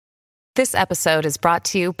This episode is brought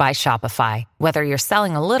to you by Shopify. Whether you're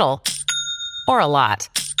selling a little or a lot,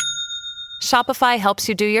 Shopify helps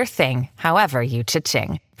you do your thing, however you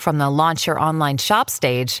cha-ching. From the launch your online shop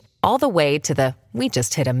stage, all the way to the we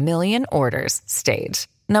just hit 1 million orders stage.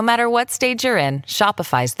 No matter what stage you're in,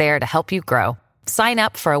 Shopify's there to help you grow. Sign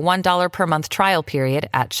up for a $1 per month trial period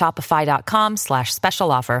at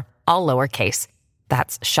shopify.com/special offer, all lowercase.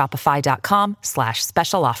 That's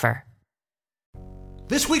shopify.com/special offer.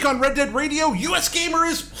 This week on Red Dead Radio, US Gamer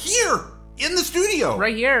is here in the studio.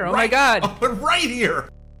 Right here. Oh my God. Right here.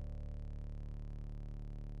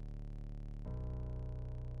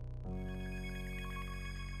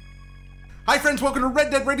 Hi friends, welcome to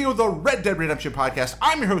Red Dead Radio, the Red Dead Redemption podcast.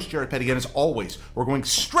 I'm your host, Jared Petty, and as always, we're going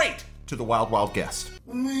straight to the Wild Wild Guest.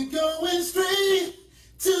 We're going straight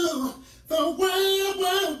to the Wild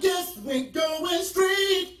Wild Guest. We're going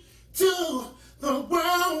straight to the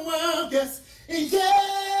Wild Wild Guest. Yeah!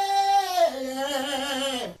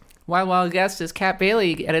 Wild Wild Guest is Kat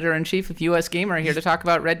Bailey, editor-in-chief of US Gamer, here to talk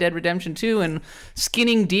about Red Dead Redemption 2 and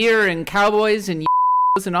skinning deer and cowboys and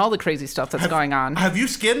and all the crazy stuff that's going on. Have you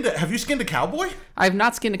skinned a cowboy? I have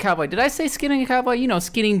not skinned a cowboy. Did I say skinning a cowboy? You know,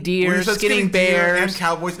 skinning deer, skinning bears. Deer and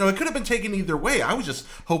cowboys. No, it could have been taken either way. I was just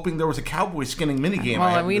hoping there was a cowboy skinning minigame.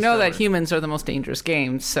 Well, we know that humans are the most dangerous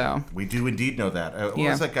games, so. We do indeed know that. What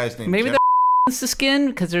was that guy's name? Maybe the to skin,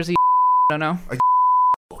 because there's a I don't know.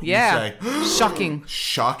 Yeah, shocking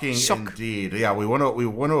indeed. Yeah, we want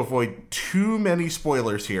to avoid too many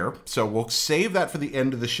spoilers here, so we'll save that for the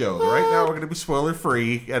end of the show. Right now, we're going to be spoiler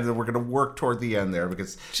free, and then we're going to work toward the end there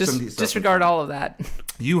because just disregard all of that.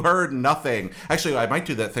 You heard nothing. Actually, I might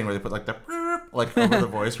do that thing where they put like the over the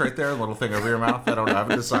voice right there, a little thing over your mouth. I don't know. I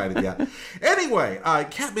haven't decided yet. Anyway,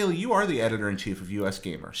 Kat Bailey, you are the editor-in-chief of US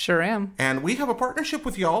Gamer. Sure am. And we have a partnership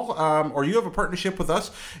with y'all, or you have a partnership with us.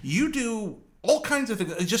 You do all kinds of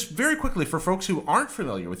things. Just very quickly, for folks who aren't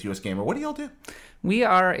familiar with US Gamer, what do y'all do? We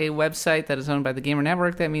are a website that is owned by the Gamer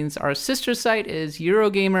Network. That means our sister site is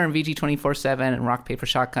Eurogamer and VG247 and Rock, Paper,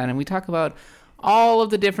 Shotgun. And we talk about all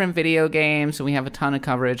of the different video games. And we have a ton of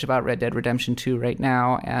coverage about Red Dead Redemption 2 right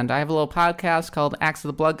now. And I have a little podcast called Axe of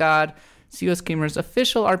the Blood God. It's US Gamer's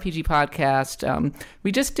official RPG podcast.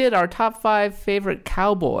 We just did our top 5 favorite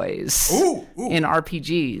cowboys in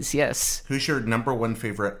RPGs. Yes. Who's your number one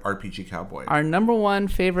favorite RPG cowboy? Our number one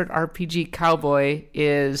favorite RPG cowboy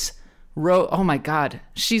is oh my God.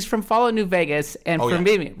 She's from Fallout New Vegas, and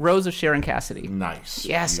me, Rose of Sharon Cassidy. Nice.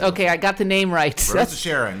 Yes. Beautiful. Okay, I got the name right. Rose of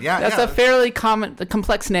Sharon. Yeah. That's a fairly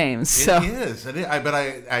complex name. So. It is.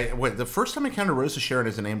 But the first time I encountered Rose of Sharon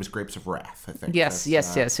as a name was Grapes of Wrath, I think. Yes,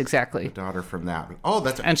 exactly. The daughter from that.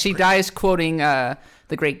 And she dies quoting The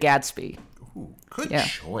Great Gatsby. Ooh, good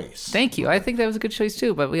choice. Thank you. I think that was a good choice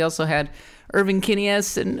too. But we also had Irving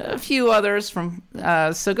Kinneas and a few others from.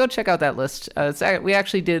 So go check out that list. We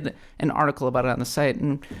actually did an article about it on the site,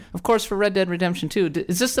 and of course for Red Dead Redemption 2.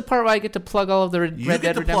 Is this the part where I get to plug all of the Red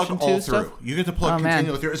Dead Redemption 2 stuff? You get to plug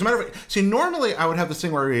continually through. As a matter of fact, see, normally I would have this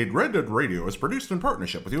thing where I read Red Dead Radio is produced in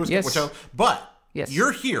partnership with you. But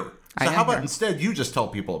you're here. So how about instead you just tell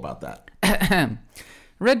people about that?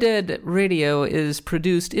 Red Dead Radio is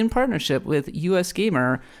produced in partnership with US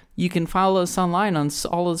Gamer. You can follow us online on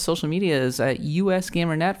all of the social medias at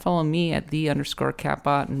USGamerNet. Follow me at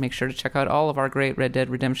 _Catbot, and make sure to check out all of our great Red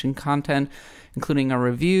Dead Redemption content, including our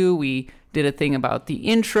review. We did a thing about the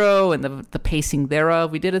intro and the pacing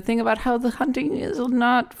thereof. We did a thing about how the hunting is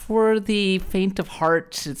not for the faint of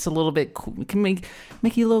heart. It's a little bit, it can make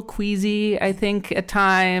you a little queasy, I think, at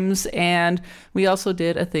times. And we also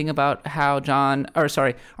did a thing about how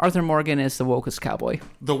Arthur Morgan is the wokest cowboy.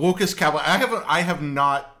 The wokest cowboy. I have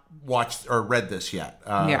not watched or read this yet.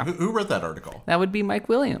 Who wrote that article? That would be Mike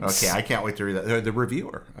Williams. Okay, I can't wait to read that. The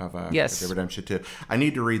reviewer of Red Dead Redemption 2. I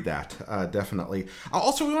need to read that, definitely.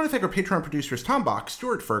 Also, we want to thank our Patreon producers, Tom Bach,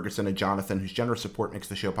 Stuart Ferguson, and Jonathan, whose generous support makes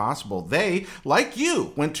the show possible. They, like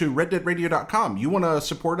you, went to reddeadradio.com. You want to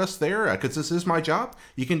support us there? Because this is my job.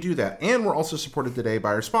 You can do that. And we're also supported today by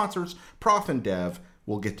our sponsors, Prof and Dev.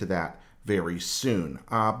 We'll get to that very soon.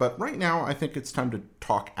 But right now, I think it's time to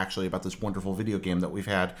talk actually about this wonderful video game that we've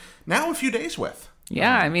had now a few days with.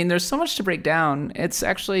 Yeah, I mean, there's so much to break down. It's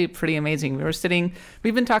actually pretty amazing.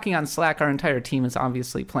 We've been talking on Slack. Our entire team is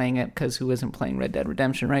obviously playing it, because who isn't playing Red Dead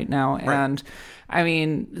Redemption right now? Right. And I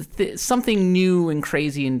mean, something new and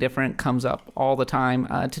crazy and different comes up all the time.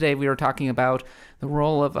 Today we were talking about the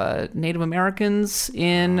role of Native Americans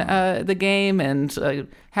in the game, and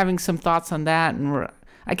having some thoughts on that. And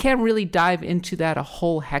I can't really dive into that a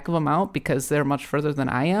whole heck of amount because they're much further than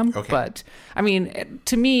I am. Okay. But I mean,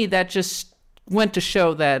 to me, that just went to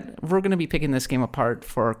show that we're going to be picking this game apart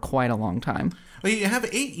for quite a long time. Well, you have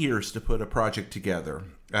 8 years to put a project together.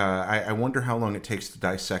 I wonder how long it takes to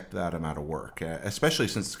dissect that amount of work, especially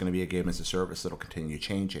since it's going to be a game as a service that'll continue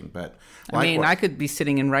changing. But I mean, I could be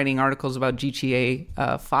sitting and writing articles about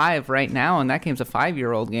GTA 5 right now, and that game's a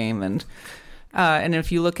 5-year-old game. And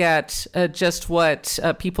if you look at just what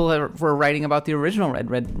people were writing about the original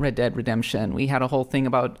Red Dead Redemption, we had a whole thing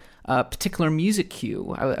about a particular music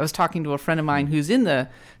cue. I was talking to a friend of mine who's in the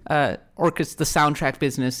soundtrack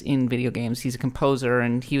business in video games. He's a composer,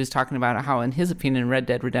 and he was talking about how, in his opinion, Red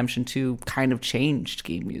Dead Redemption 2 kind of changed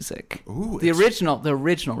game music. Ooh, the original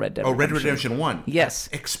Red Dead Redemption. Oh, Red Dead Redemption 1. Yes.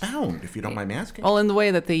 Expound, if you don't mind me asking. Well, in the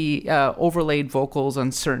way that they overlaid vocals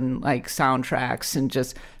on certain soundtracks and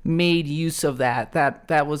just made use of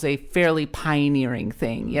that was a fairly pioneering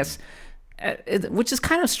thing. Yes. Which is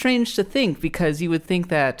kind of strange to think, because you would think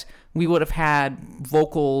that we would have had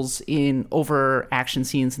vocals in over action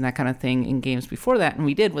scenes and that kind of thing in games before that, and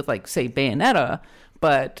we did with, say, Bayonetta,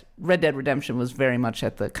 but Red Dead Redemption was very much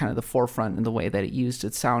at the kind of the forefront in the way that it used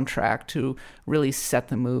its soundtrack to really set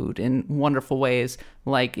the mood in wonderful ways,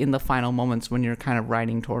 like in the final moments when you're kind of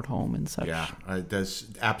riding toward home and such. Yeah, it does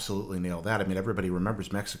absolutely nail that. I mean, everybody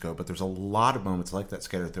remembers Mexico, but there's a lot of moments like that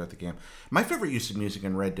scattered throughout the game. My favorite use of music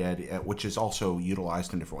in Red Dead, which is also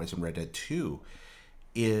utilized in different ways in Red Dead 2,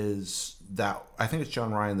 is that, I think it's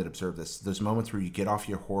John Ryan that observed this, those moments where you get off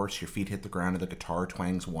your horse, your feet hit the ground, and the guitar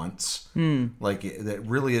twangs once. That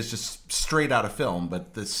really is just straight out of film,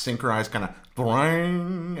 but the synchronized kind of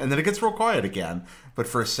boing, and then it gets real quiet again. But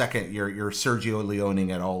for a second, you're Sergio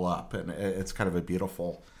Leoneing it all up, and it's kind of a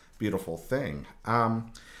beautiful, beautiful thing.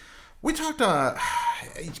 We talked,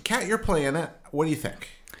 Kat, you're playing it. What do you think?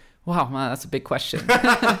 Wow, that's a big question.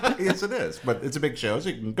 Yes, it is, but it's a big show, so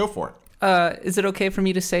you can go for it. Is it okay for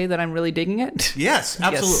me to say that I'm really digging it? Yes,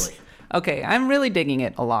 absolutely. Yes. Okay, I'm really digging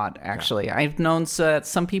it a lot, actually. Yeah. I've known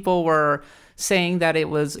some people were saying that it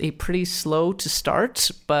was a pretty slow to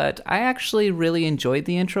start, but I actually really enjoyed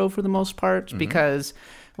the intro for the most part because,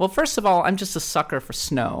 well, first of all, I'm just a sucker for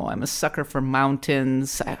snow. I'm a sucker for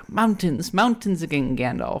mountains again,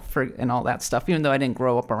 Gandalf, and all that stuff, even though I didn't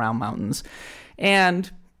grow up around mountains.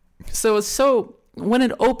 And so when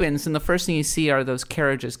it opens and the first thing you see are those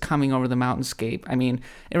carriages coming over the mountainscape, I mean,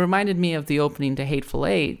 it reminded me of the opening to Hateful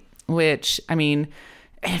Eight, which, I mean,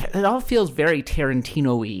 it all feels very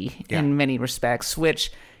Tarantino-y in many respects,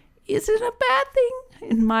 which isn't a bad thing,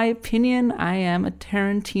 in my opinion. I am a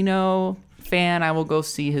Tarantino fan. I will go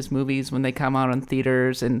see his movies when they come out in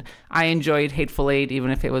theaters, and I enjoyed Hateful Eight,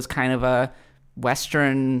 even if it was kind of a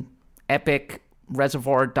Western epic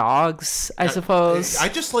Reservoir Dogs, I suppose. I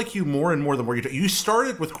just like you more and more the more you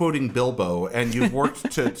started with quoting Bilbo, and you've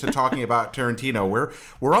worked to talking about Tarantino.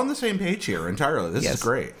 We're on the same page here entirely. This is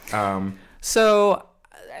great. So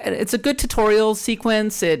it's a good tutorial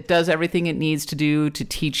sequence. It does everything it needs to do to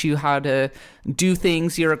teach you how to do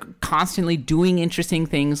things. You're constantly doing interesting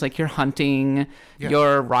things, like you're hunting,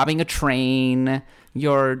 you're robbing a train,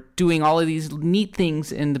 you're doing all of these neat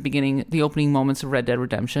things in the beginning, the opening moments of Red Dead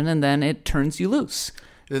Redemption, and then it turns you loose.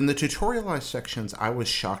 In the tutorialized sections, I was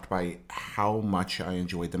shocked by how much I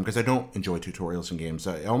enjoyed them, because I don't enjoy tutorials in games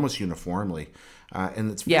almost uniformly.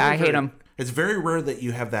 And it's I hate them. It's very rare that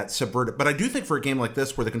you have that subverted. But I do think for a game like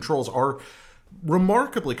this, where the controls are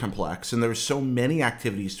remarkably complex and there's so many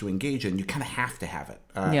activities to engage in, you kind of have to have it.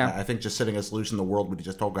 I think just setting us loose in the world would have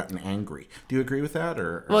just all gotten angry. Do you agree with that?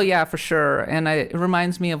 Or? Well, yeah, for sure. And it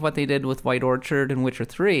reminds me of what they did with White Orchard and Witcher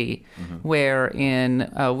 3, where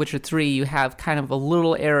in Witcher 3 you have kind of a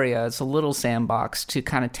little area, it's a little sandbox to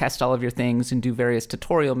kind of test all of your things and do various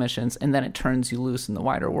tutorial missions, and then it turns you loose in the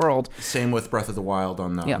wider world. Same with Breath of the Wild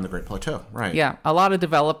on the Great Plateau, right? Yeah, a lot of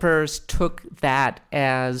developers took that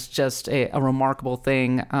as just a remarkable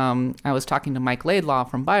thing. I was talking to Mike Laidlaw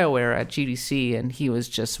from BioWare at GDC, and he was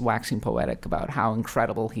just waxing poetic about how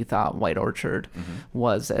incredible he thought White Orchard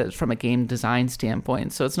was from a game design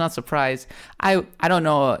standpoint. So it's not surprised. I don't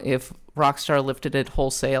know if Rockstar lifted it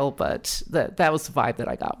wholesale, but that was the vibe that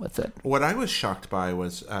I got with it. What I was shocked by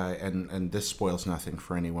was, and this spoils nothing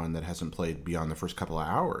for anyone that hasn't played beyond the first couple of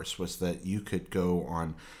hours, was that you could go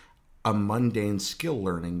on a mundane skill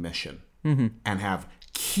learning mission and have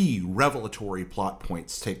key revelatory plot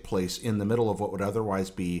points take place in the middle of what would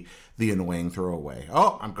otherwise be the annoying throwaway.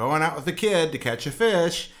 Oh, I'm going out with a kid to catch a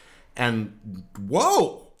fish, and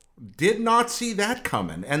whoa, did not see that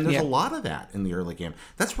coming. And there's a lot of that in the early game.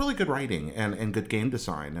 That's really good writing and good game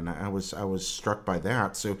design, and I was struck by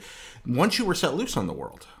that. So once you were set loose on the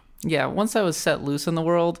world. Yeah, once I was set loose on the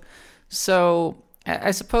world, so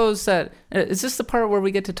I suppose that is this the part where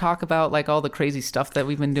we get to talk about like all the crazy stuff that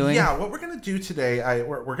we've been doing? Yeah, what we're going to do today,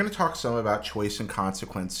 we're going to talk some about choice and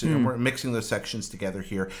consequence, and we're mixing those sections together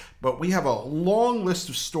here. But we have a long list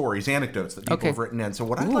of stories, anecdotes that people have written in. So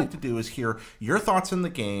what I'd like to do is hear your thoughts in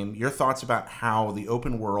the game, your thoughts about how the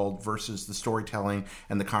open world versus the storytelling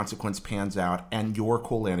and the consequence pans out, and your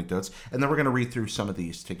cool anecdotes. And then we're going to read through some of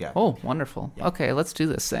these together. Oh, wonderful. Yeah. Okay, let's do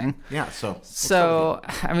this thing. Yeah, so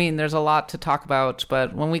I mean, there's a lot to talk about.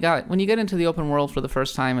 But when you get into the open world for the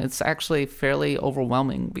first time, it's actually fairly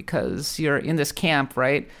overwhelming because you're in this camp,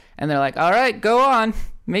 right? And they're like, all right, go on,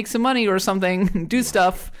 make some money or something, do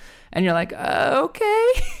stuff. And you're like,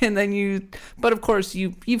 okay. And then but of course,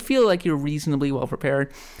 you feel like you're reasonably well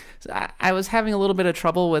prepared. So I was having a little bit of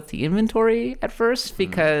trouble with the inventory at first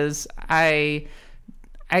because I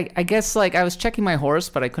guess like I was checking my horse,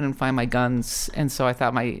 but I couldn't find my guns, and so I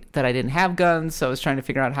thought that I didn't have guns. So I was trying to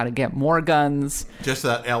figure out how to get more guns. Just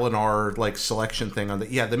that L and R like selection thing on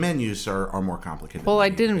the menus are more complicated. Well, I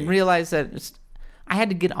didn't realize that I had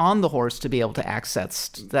to get on the horse to be able to access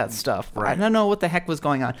that stuff. Right. I don't know what the heck was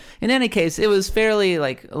going on. In any case, it was fairly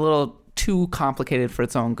like a little too complicated for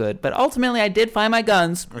its own good. But ultimately, I did find my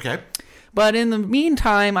guns. Okay. But in the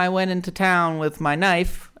meantime, I went into town with my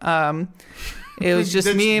knife. It was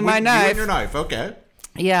just me and my knife. You and your knife, okay.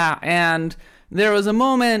 Yeah, and there was a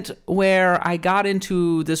moment where I got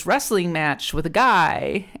into this wrestling match with a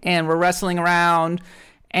guy, and we're wrestling around,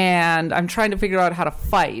 and I'm trying to figure out how to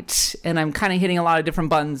fight, and I'm kind of hitting a lot of different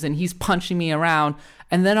buttons, and he's punching me around,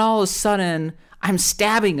 and then all of a sudden, I'm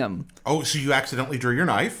stabbing him. Oh, so you accidentally drew your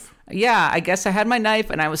knife? Yeah, I guess I had my knife,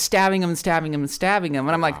 and I was stabbing him and stabbing him and stabbing him,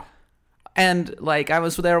 and I'm like... And, like, I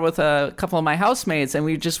was there with a couple of my housemates, and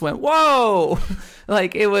we just went, whoa!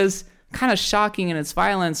 Like, it was kind of shocking in its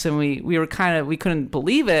violence, and we couldn't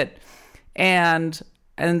believe it. And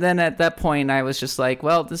then at that point, I was just like,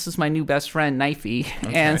 well, this is my new best friend, Knifey.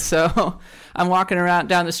 Okay. And so I'm walking around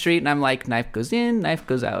down the street, and I'm like, knife goes in, knife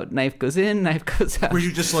goes out, knife goes in, knife goes out. Were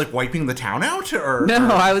you just, like, wiping the town out? Or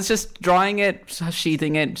I was just drawing it,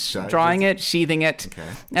 sheathing it, drawing it, sheathing it. Okay.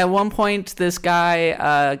 At one point, this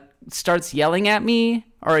guy... starts yelling at me,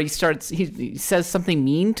 or he says something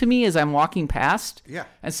mean to me as I'm walking past. Yeah.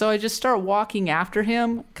 And so I just start walking after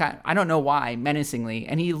him, I don't know why, menacingly,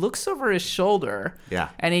 and he looks over his shoulder. Yeah.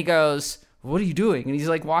 And he goes, what are you doing? And he's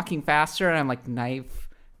like walking faster, and I'm like, knife.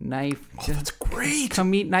 Oh, that's great.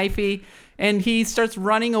 Come meet Knifey. And he starts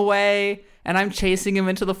running away, and I'm chasing him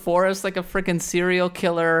into the forest like a freaking serial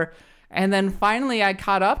killer. And then finally I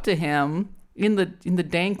caught up to him in the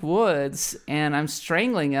dank woods, and I'm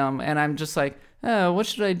strangling him, and I'm just like, oh, what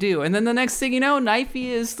should I do? And then the next thing you know, Knifey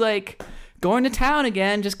is like going to town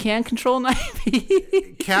again, just can't control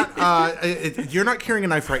Knifey. Kat, you're not carrying a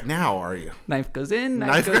knife right now, are you? Knife goes in,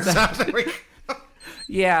 knife goes out.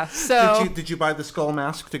 Yeah, so... Did you buy the skull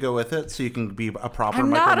mask to go with it so you can be a proper I'm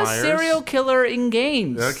Michael not Myers? a serial killer in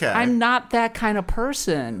games. Okay. I'm not that kind of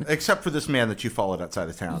person. Except for this man that you followed outside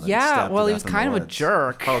of town. Yeah, well, he was kind of a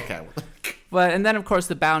jerk. Okay. And then, of course,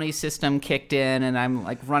 the bounty system kicked in, and I'm,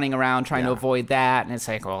 like, running around trying to avoid that, and it's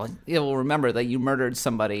like, well, it will remember that you murdered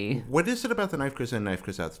somebody. What is it about the knife goes in, knife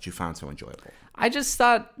goes out that you found so enjoyable? I just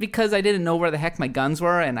thought, because I didn't know where the heck my guns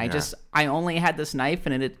were, and I only had this knife,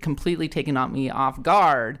 and it had completely taken me off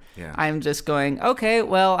guard. Yeah. I'm just going, okay,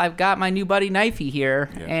 well, I've got my new buddy Knifey here.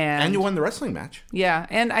 Yeah. And you won the wrestling match. Yeah,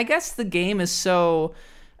 and I guess the game is so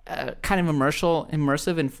kind of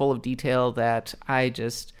immersive and full of detail that I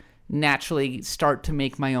just... naturally start to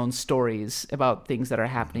make my own stories about things that are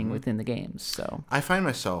happening within the games. So I find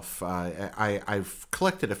myself, I've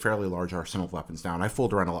collected a fairly large arsenal of weapons now, and I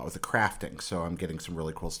fooled around a lot with the crafting, so I'm getting some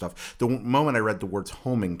really cool stuff. The moment I read the words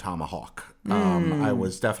homing tomahawk, I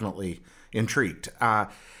was definitely intrigued.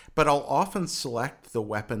 But I'll often select the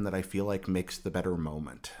weapon that I feel like makes the better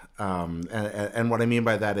moment. And what I mean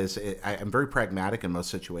by that is I'm very pragmatic in most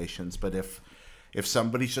situations, but if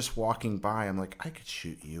somebody's just walking by, I'm like, I could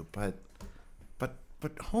shoot you, but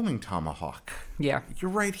homing tomahawk. Yeah.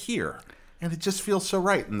 You're right here. And it just feels so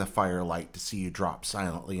right in the firelight to see you drop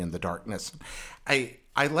silently in the darkness. I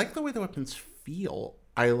like the way the weapons feel.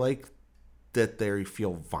 I like that they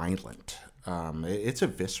feel violent. It's a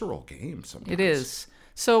visceral game sometimes. It is.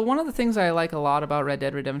 So one of the things I like a lot about Red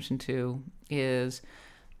Dead Redemption 2 is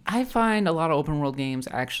I find a lot of open world games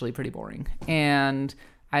actually pretty boring. And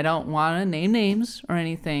I don't want to name names or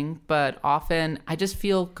anything, but often I just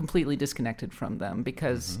feel completely disconnected from them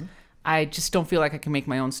because I just don't feel like I can make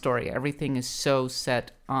my own story. Everything is so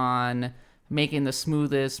set on making the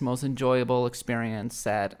smoothest, most enjoyable experience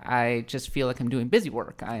that I just feel like I'm doing busy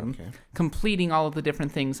work. I'm completing all of the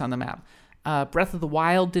different things on the map. Breath of the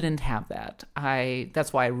Wild didn't have that.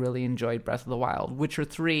 That's why I really enjoyed Breath of the Wild. Witcher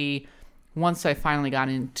 3, once I finally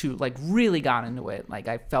really got into it, like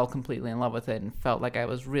I fell completely in love with it and felt like I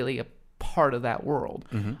was really a part of that world.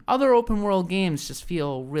 Mm-hmm. Other open world games just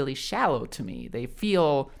feel really shallow to me. They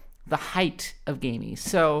feel the height of gaming.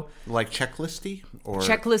 So like checklisty,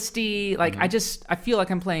 like I feel like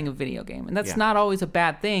I'm playing a video game, and that's not always a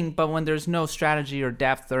bad thing. But when there's no strategy or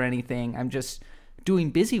depth or anything, I'm just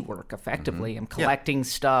doing busy work effectively. I'm collecting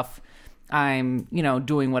stuff. I'm,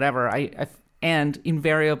 doing whatever. And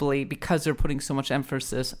invariably, because they're putting so much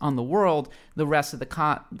emphasis on the world, the rest of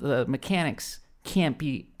the mechanics can't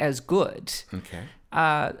be as good. Okay.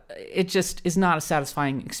 It just is not a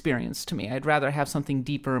satisfying experience to me. I'd rather have something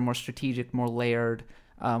deeper, more strategic, more layered,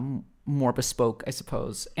 more bespoke, I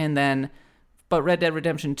suppose. But Red Dead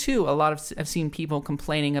Redemption 2, I've seen people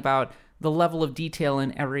complaining about the level of detail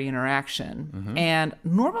in every interaction. Mm-hmm. And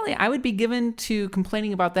normally I would be given to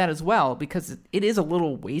complaining about that as well, because it is a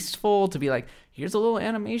little wasteful to be like, here's a little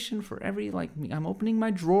animation for every, I'm opening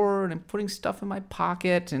my drawer and I'm putting stuff in my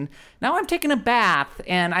pocket, and now I'm taking a bath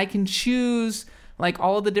and I can choose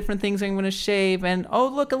all of the different things I'm going to shave, and oh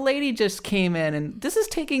look, a lady just came in, and this is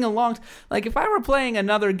taking a long if I were playing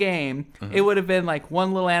another game, it would have been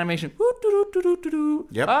one little animation,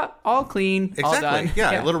 yep, all clean, exactly, all done.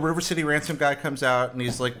 Yeah, little River City Ransom guy comes out and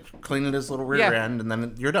he's cleaning his little rear end, and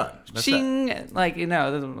then you're done. That's Ching, it. My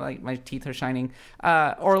teeth are shining,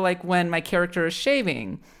 or when my character is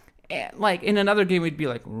shaving, in another game we'd be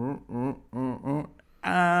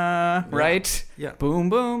right? Yeah. Boom,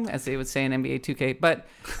 boom, as they would say in NBA 2K. But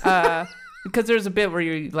because there's a bit where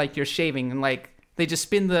you're shaving and they just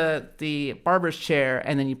spin the barber's chair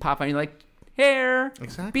and then you pop on, you're like, hair,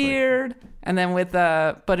 exactly, beard. And then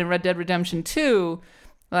but in Red Dead Redemption 2,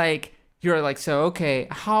 you're so, okay,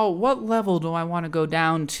 what level do I want to go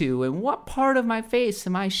down to? And what part of my face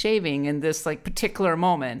am I shaving in this particular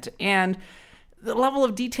moment? And the level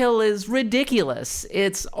of detail is ridiculous.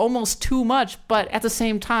 It's almost too much, but at the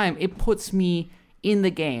same time, it puts me in the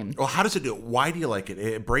game. Well, how does it do it? Why do you like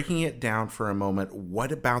it? Breaking it down for a moment,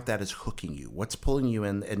 what about that is hooking you? What's pulling you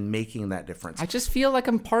in and making that difference? I just feel like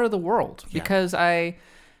I'm part of the world because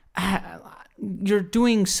you're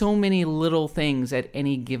doing so many little things at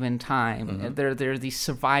any given time. Mm-hmm. There are these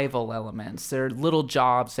survival elements. There are little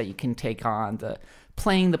jobs that you can take on,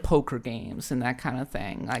 playing the poker games and that kind of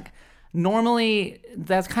thing. Normally,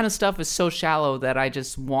 that kind of stuff is so shallow that I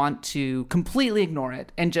just want to completely ignore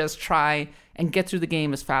it and just try and get through the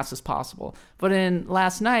game as fast as possible. But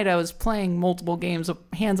last night, I was playing multiple games of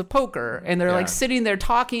Hands of Poker, and they're sitting there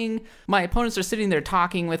talking. My opponents are sitting there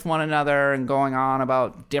talking with one another and going on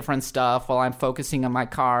about different stuff while I'm focusing on my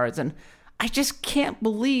cards. And I just can't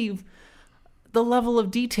believe the level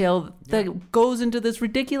of detail that goes into this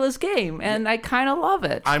ridiculous game, and I kind of love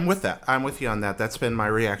it. I'm with that. I'm with you on that. That's been my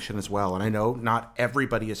reaction as well. And I know not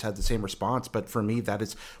everybody has had the same response, but for me, that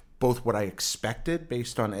is both what I expected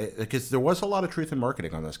based on it, because there was a lot of truth in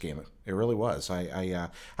marketing on this game. It really was. I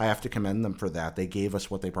have to commend them for that. They gave us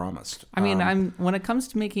what they promised. I mean, when it comes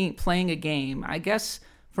to playing a game, I guess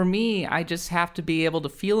for me, I just have to be able to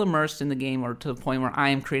feel immersed in the game, or to the point where I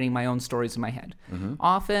am creating my own stories in my head. Mm-hmm.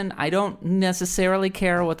 Often, I don't necessarily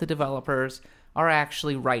care what the developers are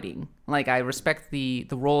actually writing. I respect the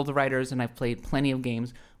role of the writers, and I've played plenty of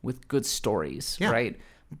games with good stories, right?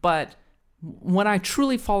 But when I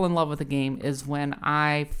truly fall in love with a game is when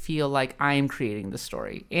I feel like I am creating the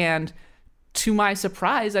story. And to my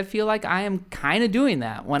surprise, I feel like I am kind of doing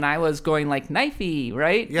that when I was going Knifey,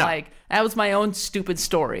 right? Yeah. That was my own stupid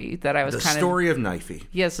story that I was The story of Knifey.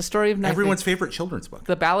 Yes, the story of Knifey. Everyone's favorite children's book.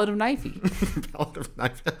 The Ballad of Knifey. Ballad of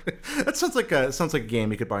Knifey. That sounds like a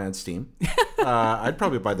game you could buy on Steam. I'd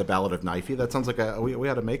probably buy the Ballad of Knifey. That sounds like we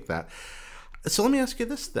ought to make that. So let me ask you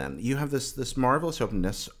this then. You have this marvelous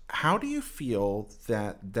openness. How do you feel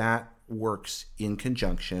that works in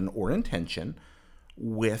conjunction or in tension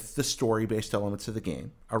with the story-based elements of the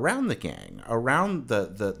game, around the gang, around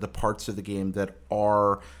the parts of the game that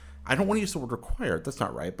are, I don't want to use the word required, that's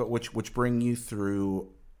not right, but which bring you through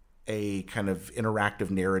a kind of interactive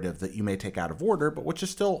narrative that you may take out of order, but which is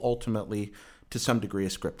still ultimately, to some degree, a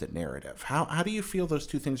scripted narrative. How do you feel those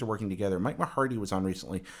two things are working together? Mike Mahardy was on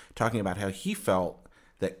recently talking about how he felt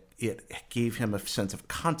that it gave him a sense of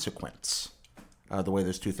consequence, the way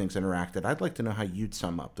those two things interacted. I'd like to know how you'd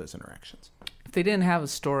sum up those interactions. If they didn't have a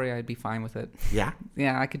story, I'd be fine with it. Yeah?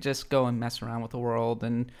 Yeah, I could just go and mess around with the world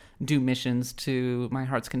and do missions to my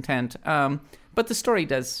heart's content. But the story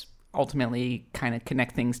does ultimately kind of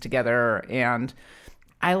connect things together. And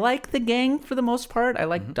I like the gang for the most part. I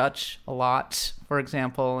like Dutch a lot, for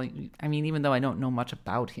example. I mean, even though I don't know much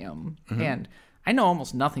about him. And I know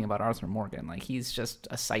almost nothing about Arthur Morgan. Like, he's just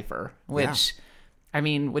a cipher, which... Yeah. I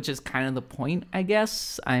mean, which is kind of the point, I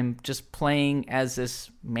guess. I'm just playing as this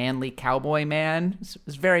manly cowboy man.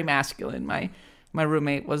 It's very masculine. My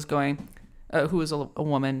roommate was going, who was a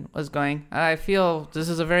woman, was going, I feel this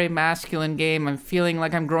is a very masculine game. I'm feeling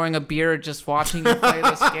like I'm growing a beard just watching you play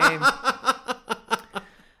this game.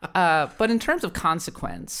 But in terms of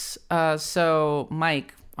consequence, so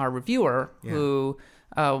Mike, our reviewer, who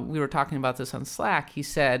we were talking about this on Slack, he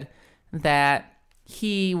said that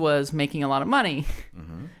he was making a lot of money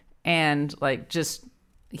and like just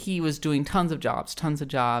he was doing tons of jobs,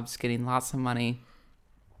 getting lots of money.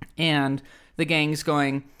 And the gang's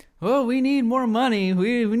going, oh, we need more money.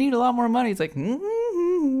 We need a lot more money. It's like, just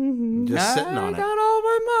sitting on it. I got all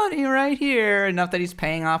my money right here. Enough that he's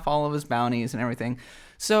paying off all of his bounties and everything.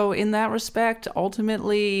 So in that respect,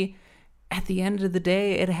 ultimately, at the end of the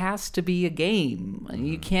day, it has to be a game.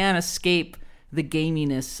 You can't escape the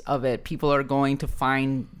gaminess of it. People are going to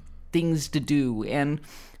find things to do. And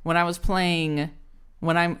when I was playing,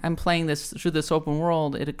 when I'm playing this through this open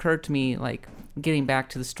world, it occurred to me, like, getting back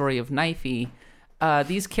to the story of Knifey,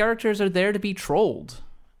 these characters are there to be trolled.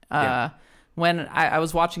 When I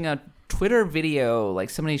was watching a Twitter video, like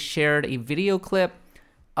somebody shared a video clip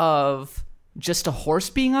of just a horse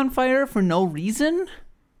being on fire for no reason,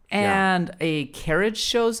 and a carriage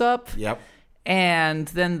shows up. Yep. And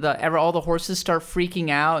then all the horses start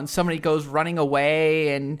freaking out, and somebody goes running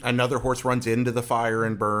away, and another horse runs into the fire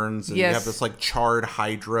and burns. And you have this like charred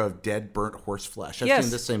hydra of dead, burnt horse flesh. I've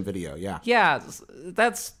seen this same video. Yeah, yeah,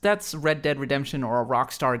 that's Red Dead Redemption or a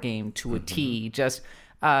Rockstar game to a T. Just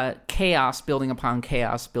chaos building upon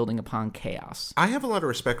chaos, building upon chaos. I have a lot of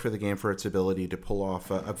respect for the game for its ability to pull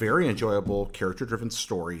off a very enjoyable, character-driven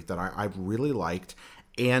story that I've really liked,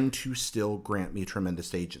 and to still grant me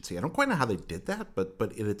tremendous agency. I don't quite know how they did that, but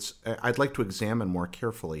it's I'd like to examine more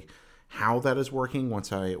carefully how that is working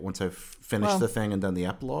once I've finished the thing and done the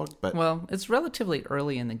epilogue. But it's relatively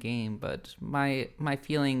early in the game, but my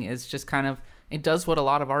feeling is just kind of it does what a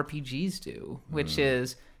lot of RPGs do, which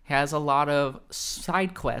is has a lot of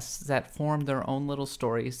side quests that form their own little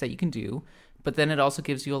stories that you can do, but then it also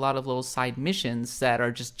gives you a lot of little side missions that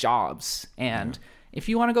are just jobs. And if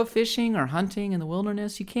you want to go fishing or hunting in the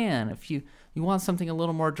wilderness, you can. If you want something a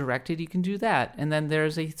little more directed, you can do that. And then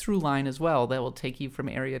there's a through line as well that will take you from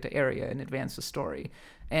area to area and advance the story.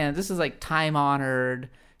 And this is like time-honored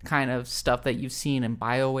kind of stuff that you've seen in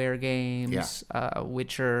BioWare games,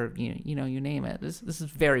 Witcher, you name it. This is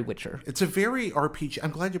very Witcher. It's a very RPG. I'm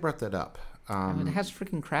glad you brought that up. It has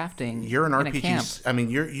freaking crafting. You're an RPG. I mean,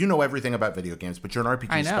 you know everything about video games, but you're an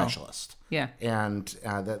RPG specialist. Yeah, and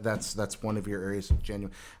that's one of your areas of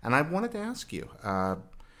genuine. And I wanted to ask you.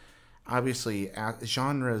 Obviously,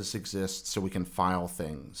 genres exist so we can file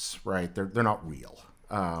things, right? They're not real.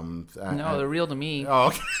 No, they're real to me. Oh,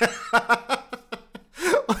 okay.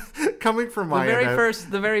 Coming from my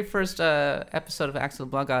the very first episode of Axe of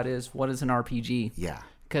the Blood God is, what is an RPG? Yeah.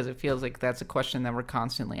 Because it feels like that's a question that we're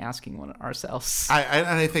constantly asking ourselves.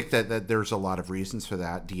 I think that there's a lot of reasons for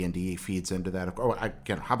that. D&D feeds into that.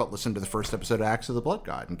 How about listen to the first episode of Axe of the Blood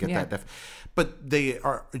God and get that. But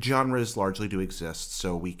genres largely do exist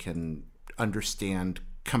so we can understand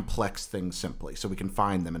complex things simply. So we can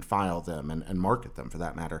find them and file them and market them for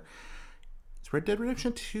that matter. Is Red Dead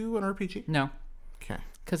Redemption 2 an RPG? No. Okay.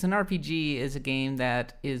 Because an RPG is a game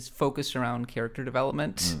that is focused around character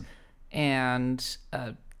development and,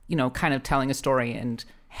 kind of telling a story and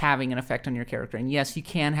having an effect on your character. And yes, you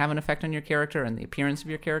can have an effect on your character and the appearance of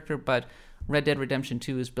your character, but Red Dead Redemption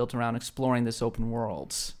 2 is built around exploring this open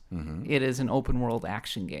world. It is an open world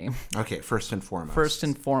action game. Okay, first and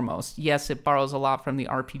foremost. Yes, it borrows a lot from the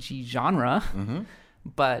RPG genre,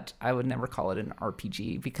 but I would never call it an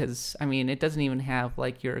RPG because, it doesn't even have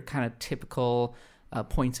like your kind of typical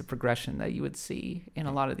points of progression that you would see in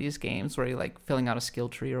a lot of these games where you're like filling out a skill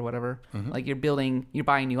tree or whatever. Like you're buying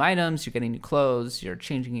new items, you're getting new clothes, you're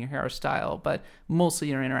changing your hairstyle, but mostly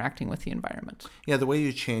you're interacting with the environment. Yeah, the way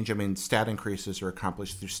you change, stat increases are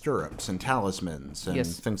accomplished through stirrups and talismans and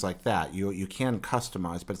things like that. You can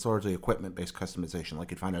customize, but it's largely equipment-based customization like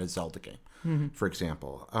you'd find in a Zelda game, for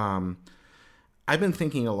example. I've been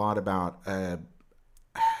thinking a lot about...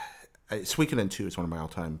 Suikoden 2 is one of my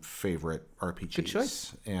all-time favorite RPGs. Good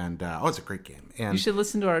choice. And, it's a great game. And you should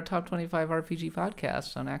listen to our Top 25 RPG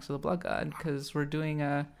podcast on Axe of the Blood God, because we're doing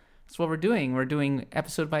that's what we're doing. We're doing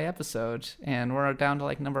episode by episode, and we're down to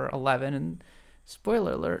like number 11, and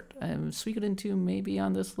Spoiler alert, Suikoden 2 may be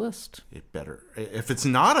on this list. It better. If it's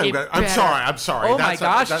not, I'm sorry. Oh my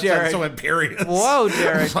gosh, Jared. That's so imperious. Whoa,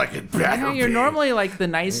 Jared. It's like, it better You're be. Normally like the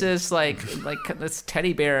nicest, like this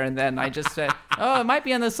teddy bear, and then I just said, oh, it might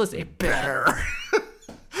be on this list. It better.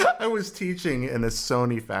 I was teaching in a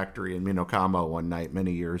Sony factory in Minokamo one night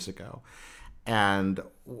many years ago. And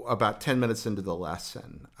about 10 minutes into the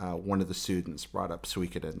lesson, one of the students brought up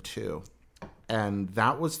Suikoden 2. And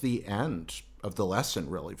that was the end of the lesson,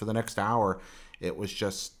 really. For the next hour, it was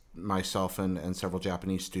just myself and several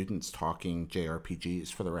Japanese students talking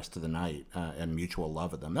JRPGs for the rest of the night and mutual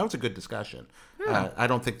love of them. That was a good discussion. Yeah. I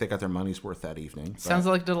don't think they got their money's worth that evening. Sounds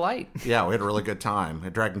like delight. Yeah, we had a really good time.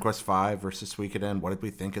 Dragon Quest V versus Suikoden. What did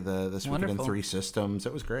we think of the Suikoden 3 systems?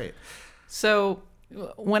 It was great. So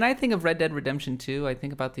when I think of Red Dead Redemption 2, I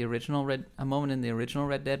think about a moment in the original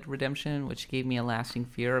Red Dead Redemption, which gave me a lasting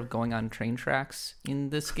fear of going on train tracks in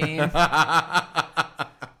this game.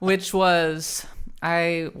 Which was,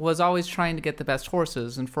 I was always trying to get the best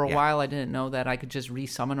horses, and for a while I didn't know that I could just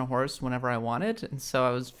resummon a horse whenever I wanted, and so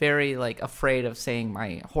I was very afraid of saying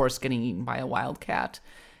my horse getting eaten by a wildcat.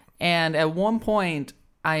 And at one point,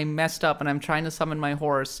 I messed up and I'm trying to summon my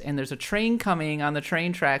horse, and there's a train coming on the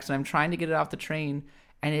train tracks, and I'm trying to get it off the train,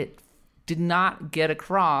 and it did not get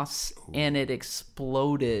across. Ooh. And it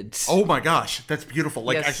exploded. Oh my gosh, that's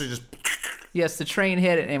beautiful. Yes. Actually just... Yes, the train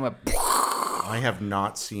hit it and it went... I have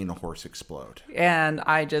not seen a horse explode. And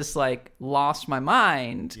I just lost my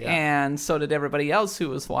mind, and so did everybody else who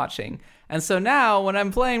was watching. And so now when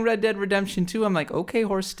I'm playing Red Dead Redemption 2, I'm like, okay,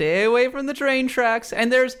 horse, stay away from the train tracks.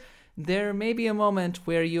 And there may be a moment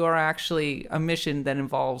where you are actually a mission that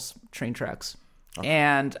involves train tracks. Okay.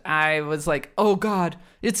 And I was like, oh God,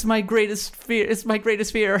 it's my greatest fear. It's my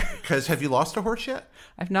greatest fear. Because have you lost a horse yet?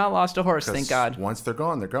 I've not lost a horse, thank God. Once they're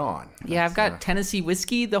gone, they're gone. Yeah, I've got Tennessee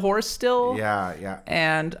Whiskey, the horse still. Yeah.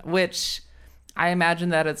 And which I imagine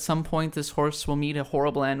that at some point this horse will meet a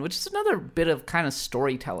horrible end, which is another bit of kind of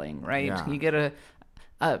storytelling, right? Yeah. You get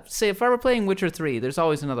say if I were playing Witcher 3, there's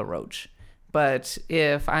always another roach. But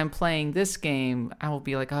if I'm playing this game, I will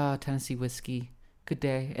be like, Tennessee Whiskey, good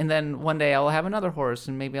day. And then one day I'll have another horse,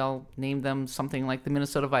 and maybe I'll name them something like the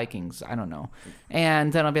Minnesota Vikings. I don't know.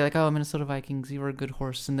 And then I'll be like, Minnesota Vikings, you were a good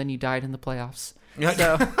horse, and then you died in the playoffs. Yeah.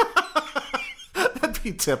 So, that'd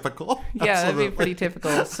be typical. Yeah, Absolutely. That'd be pretty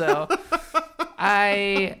typical. So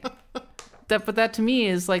but that to me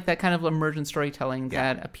is like that kind of emergent storytelling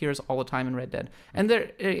that appears all the time in Red Dead. And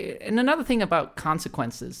another thing about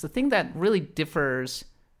consequences, the thing that really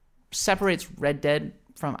separates Red Dead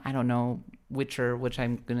from, I don't know, Witcher, which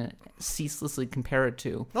I'm going to ceaselessly compare it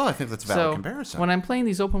to. Well, I think that's a valid comparison. When I'm playing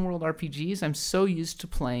these open world RPGs, I'm so used to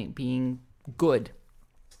being good.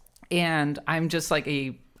 And I'm just like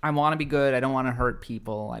I want to be good. I don't want to hurt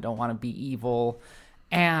people. I don't want to be evil.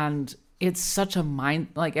 And it's such a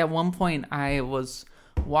at one point I was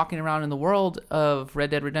walking around in the world of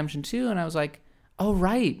Red Dead Redemption 2, and I was like, oh,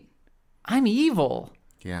 right, I'm evil.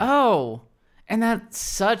 Yeah. Oh, and that's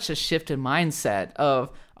such a shift in mindset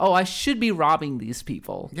of, I should be robbing these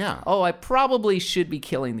people. Yeah. Oh, I probably should be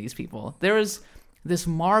killing these people. There is this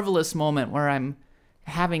marvelous moment where I'm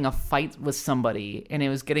having a fight with somebody, and it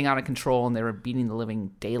was getting out of control, and they were beating the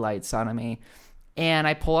living daylights out of me. And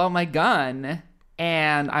I pull out my gun,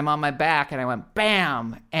 and I'm on my back, and I went,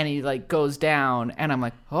 bam, and he goes down, and I'm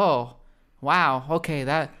like, oh, wow, okay,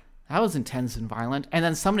 that was intense and violent. And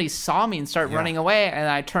then somebody saw me and started running away, and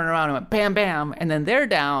I turned around and went, bam, bam, and then they're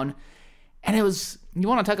down. And it was, you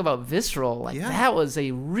want to talk about visceral, that was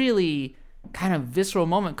a really kind of visceral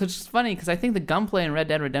moment, because it's funny, because I think the gunplay in Red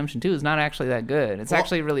Dead Redemption 2 is not actually that good. It's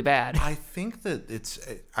actually really bad. I think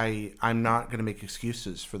that I'm not going to make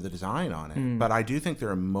excuses for the design on it, but I do think there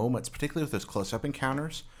are moments, particularly with those close-up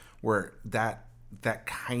encounters, where that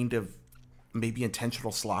kind of maybe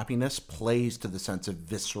intentional sloppiness plays to the sense of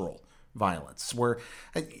visceral violence.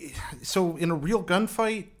 So in a real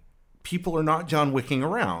gunfight, people are not John Wicking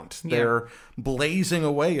around. They're blazing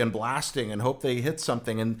away and blasting and hope they hit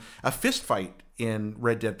something. And a fist fight in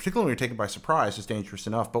Red Dead, particularly when you're taken by surprise, is dangerous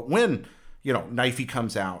enough. But when, knifey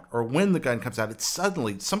comes out, or when the gun comes out, it's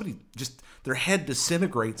suddenly somebody just, their head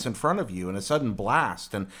disintegrates in front of you in a sudden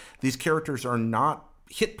blast. And these characters are not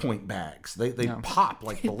hit point bags. They pop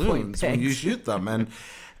like balloons when you shoot them.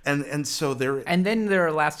 And so there, and then there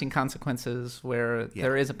are lasting consequences where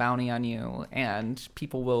there is a bounty on you, and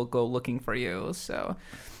people will go looking for you. So,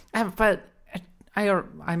 but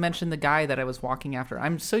I mentioned the guy that I was walking after.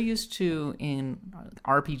 I'm so used to in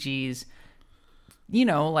RPGs, the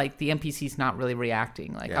NPC's not really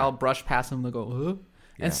reacting. I'll brush past him and they'll go, huh?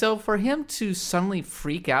 Yeah. And so for him to suddenly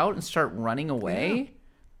freak out and start running away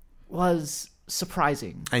was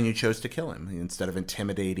surprising. And you chose to kill him instead of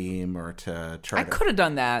intimidating him or to try I could have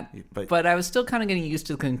done that, but I was still kind of getting used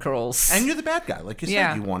to the controls. And you're the bad guy. Like you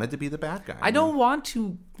said, you wanted to be the bad guy. I don't want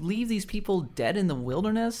to leave these people dead in the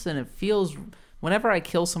wilderness, and it feels... Whenever I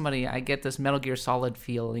kill somebody, I get this Metal Gear Solid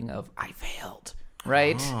feeling of, I failed,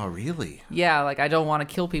 right? Oh, really? Yeah, like I don't want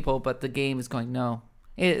to kill people, but the game is going, no.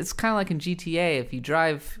 It's kind of like in GTA.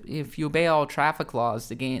 If you obey all traffic laws,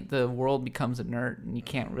 the world becomes inert and you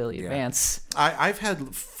can't really advance.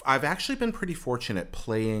 I've actually been pretty fortunate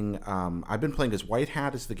playing. I've been playing as White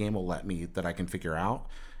Hat as the game will let me that I can figure out,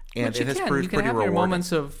 and it has proved pretty rewarding. Your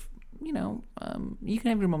moments of, you can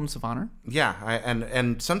have your moments of honor. Yeah,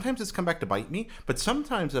 and sometimes it's come back to bite me, but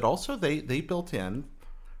sometimes it also they built in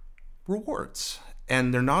rewards,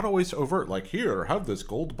 and they're not always overt. Like, here, have this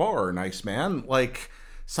gold bar, nice man. Like,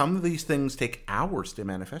 some of these things take hours to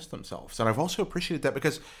manifest themselves, and I've also appreciated that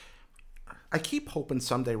because I keep hoping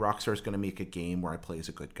someday Rockstar is going to make a game where I play as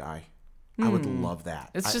a good guy. I would love that.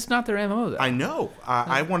 It's just not their MO, though. I know.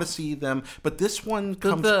 I want to see them, but this one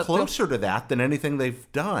comes closer to that than anything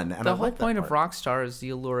they've done. And the whole point of Rockstar is the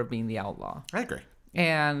allure of being the outlaw. I agree.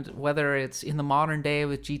 And whether it's in the modern day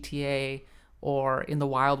with GTA or in the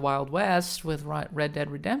Wild Wild West with Red Dead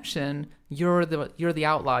Redemption, you're the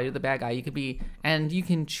outlaw. You're the bad guy. You could be, and you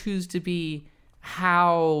can choose to be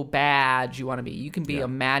how bad you want to be. You can be a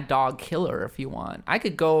mad dog killer if you want. I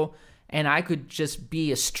could go. And I could just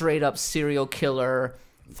be a straight-up serial killer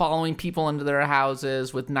following people into their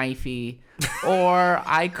houses with knifey. Or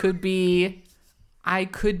I could be,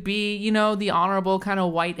 the honorable kind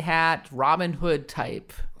of white hat Robin Hood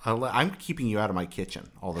type. I'm keeping you out of my kitchen,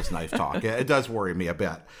 all this knife talk. It does worry me a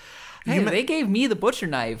bit. Hey, they gave me the butcher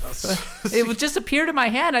knife. It would just appeared in my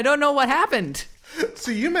hand. I don't know what happened.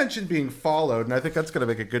 So you mentioned being followed, and I think that's going to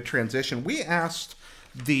make a good transition. We asked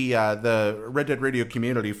the Red Dead Radio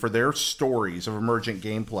community for their stories of emergent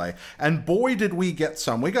gameplay, and boy did we get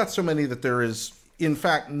some. We got so many that there is in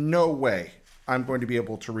fact no way I'm going to be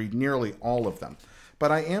able to read nearly all of them,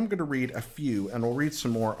 but I am going to read a few, and we'll read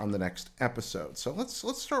some more on the next episode. So let's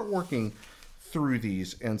start working through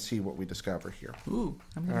these and see what we discover here. Ooh,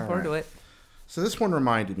 I'm looking forward to it. So this one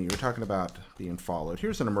reminded me, we're talking about being followed.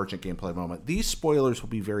 Here's an emergent gameplay moment. These spoilers will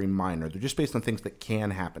be very minor. They're just based on things that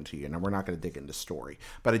can happen to you. Now, we're not going to dig into story,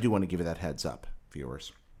 but I do want to give you that heads up,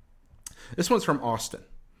 viewers. This one's from Austin.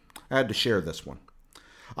 I had to share this one.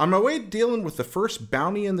 On my way dealing with the first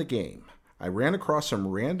bounty in the game, I ran across some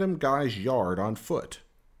random guy's yard on foot,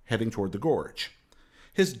 heading toward the gorge.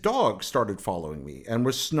 His dog started following me and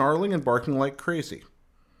was snarling and barking like crazy.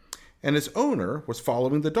 And his owner was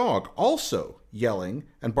following the dog, also yelling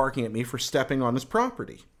and barking at me for stepping on his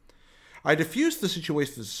property. I diffused the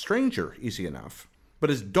situation with a stranger easy enough, but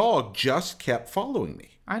his dog just kept following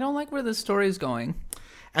me. I don't like where this story is going.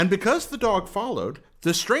 And because the dog followed,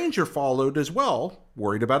 the stranger followed as well,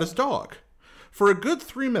 worried about his dog. For a good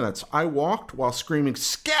 3 minutes, I walked while screaming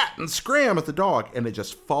scat and scram at the dog, and it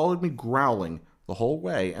just followed me growling the whole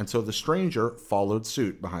way, and so the stranger followed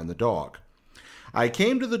suit behind the dog. I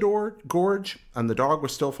came to the gorge, and the dog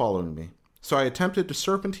was still following me. So I attempted to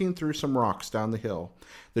serpentine through some rocks down the hill.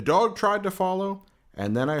 The dog tried to follow,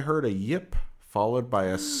 and then I heard a yip, followed by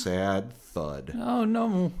a sad thud. Oh,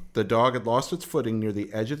 no. The dog had lost its footing near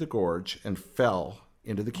the edge of the gorge and fell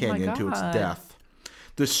into the canyon to its death.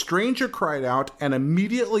 The stranger cried out and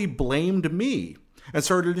immediately blamed me and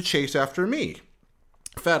started to chase after me.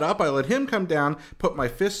 Fed up, I let him come down, put my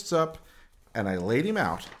fists up, and I laid him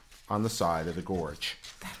out on the side of the gorge.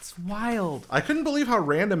 That's wild. I couldn't believe how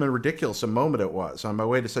random and ridiculous a moment it was on my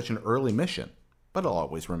way to such an early mission, but I'll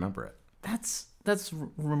always remember it. That's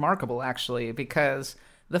remarkable, actually, because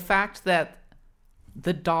the fact that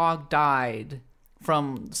the dog died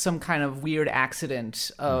from some kind of weird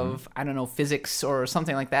accident of, I don't know, physics or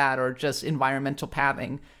something like that, or just environmental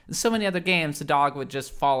pathing. In so many other games, the dog would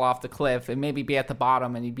just fall off the cliff and maybe be at the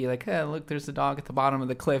bottom, and you'd be like, hey, look, there's the dog at the bottom of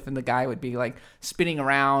the cliff, and the guy would be like spinning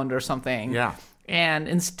around or something. Yeah. And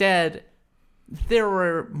instead, there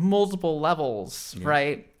were multiple levels,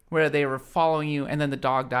 right? Where they were following you, and then the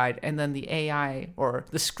dog died, and then the AI or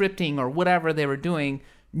the scripting or whatever they were doing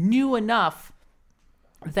knew enough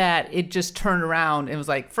that it just turned around and was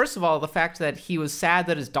like, first of all, the fact that he was sad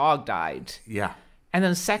that his dog died. Yeah. And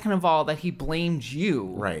then second of all, that he blamed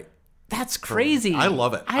you. Right. That's crazy. I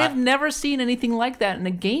love it. I have never seen anything like that in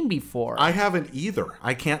a game before. I haven't either.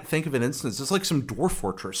 I can't think of an instance. It's like some Dwarf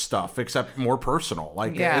Fortress stuff, except more personal.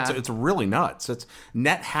 Like it's really nuts. It's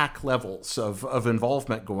net hack levels of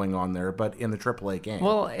involvement going on there, but in the AAA game.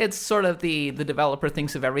 Well, it's sort of the developer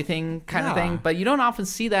thinks of everything kind of thing, but you don't often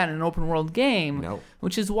see that in an open world game. No.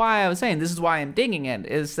 Which is why I was saying, this is why I'm digging it,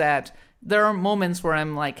 is that there are moments where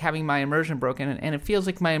I'm like having my immersion broken, and it feels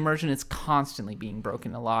like my immersion is constantly being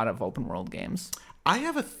broken in a lot of open world games. I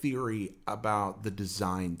have a theory about the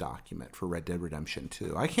design document for Red Dead Redemption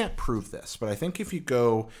 2. I can't prove this, but I think if you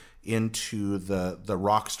go into the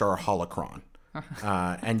Rockstar Holocron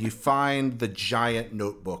and you find the giant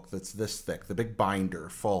notebook that's this thick, the big binder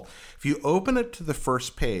full, if you open it to the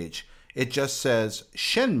first page, it just says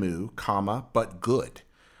Shenmue, but good.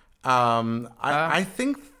 I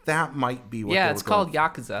think that might be what it's called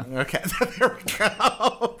Yakuza. Okay, there we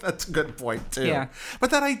go. That's a good point, too. Yeah. But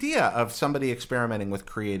that idea of somebody experimenting with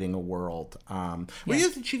creating a world. Were you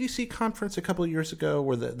at the GDC conference a couple of years ago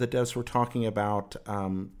where the devs were talking about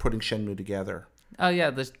putting Shenmue together? Oh,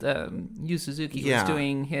 yeah. Yu Suzuki was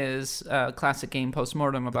doing his classic game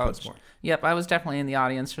postmortem about... Yep, I was definitely in the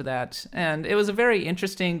audience for that. And it was a very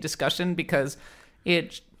interesting discussion because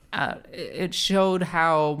it showed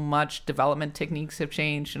how much development techniques have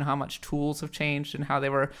changed and how much tools have changed and how they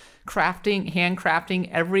were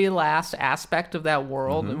handcrafting every last aspect of that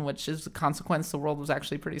world, and which is the consequence the world was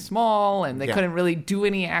actually pretty small and they couldn't really do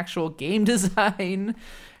any actual game design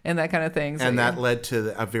and that kind of thing. So, and that led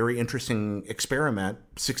to a very interesting experiment.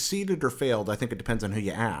 Succeeded or failed, I think it depends on who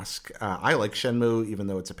you ask. I like Shenmue, even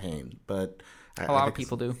though it's a pain, but... A lot of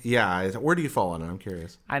people do. Yeah. Where do you fall on it? I'm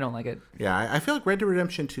curious. I don't like it. Yeah, I feel like Red Dead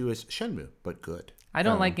Redemption 2 is Shenmue, but good. I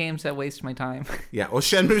don't like games that waste my time. Yeah, well,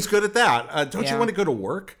 Shenmue's good at that. Don't you want to go to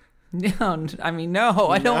work? No, I mean, no.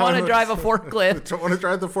 I don't want to drive a forklift. Don't want to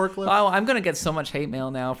drive the forklift? Oh, I'm going to get so much hate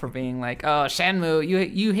mail now for being like, oh,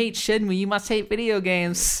 Shenmue, you hate Shenmue. You must hate video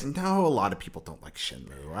games. No, a lot of people don't like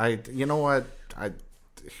Shenmue. You know what?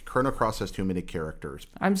 Chrono Cross has too many characters.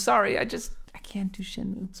 I'm sorry. I can't do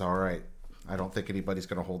Shenmue. It's all right. I don't think anybody's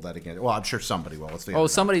going to hold that against. Well, I'm sure somebody will.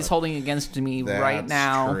 Somebody's holding against me right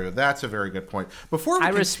now. That's true. That's a very good point. I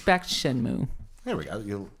respect Shenmue. There we go.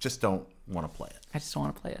 You just don't want to play it. I just don't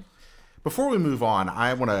want to play it. Before we move on,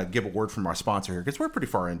 I want to give a word from our sponsor here because we're pretty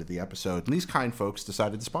far into the episode, and these kind folks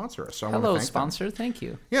decided to sponsor us. So I want to thank sponsor. them. Thank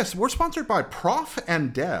you. Yes, we're sponsored by Prof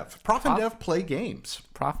and Dev. Prof and Dev play games.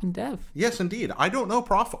 Prof and Dev. Yes, indeed. I don't know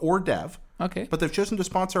Prof or Dev. Okay. But they've chosen to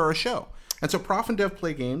sponsor our show. And so Prof and Dev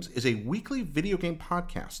Play Games is a weekly video game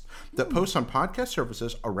podcast that posts on podcast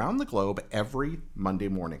services around the globe every Monday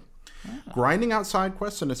morning. Grinding out side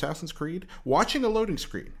quests in Assassin's Creed, watching a loading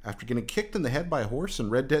screen after getting kicked in the head by a horse in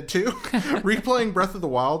Red Dead 2, replaying Breath of the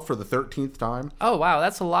Wild for the 13th time. Oh, wow.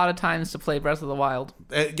 That's a lot of times to play Breath of the Wild.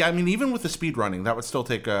 Yeah, I mean, even with the speed running, that would still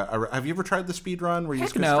take have you ever tried the speed run where you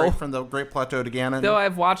just go straight from the Great Plateau to Ganon? Though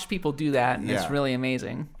I've watched people do that, and it's really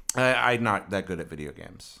amazing. I'm not that good at video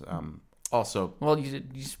games. Also... Well, you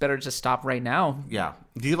better just stop right now. Yeah.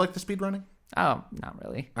 Do you like the speed running? Oh, not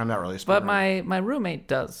really. I'm not really a speedrunner. But my roommate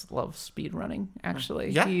does love speedrunning,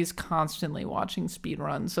 actually. Yeah. He's constantly watching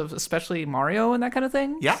speedruns of especially Mario and that kind of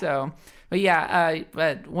thing. Yeah. So,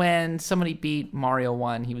 but when somebody beat Mario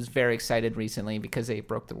 1, he was very excited recently because they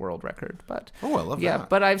broke the world record. But I love that. Yeah,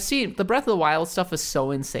 but I've seen the Breath of the Wild stuff is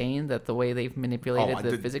so insane that the way they've manipulated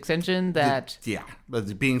the physics engine that...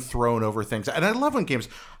 being thrown over things. And I love when games...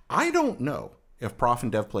 I don't know if Prof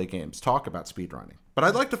and Dev Play Games talk about speedrunning. But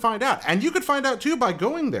I'd like to find out. And you could find out, too, by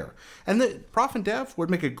going there. And the Prof and Dev would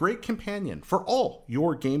make a great companion for all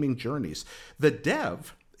your gaming journeys. The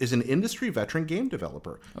Dev is an industry veteran game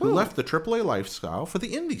developer who left the AAA lifestyle for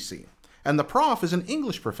the indie scene. And the Prof is an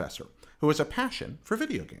English professor who has a passion for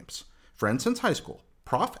video games. Friends since high school,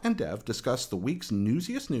 Prof and Dev discuss the week's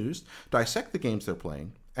newsiest news, dissect the games they're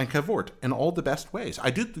playing, and cavort in all the best ways. I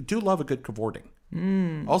do love a good cavorting.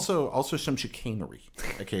 Also some chicanery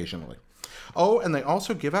occasionally. Oh, and they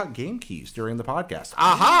also give out game keys during the podcast.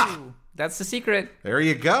 Aha! Ooh, that's the secret. There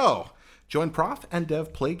you go. Join Prof and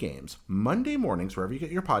Dev Play Games Monday mornings wherever you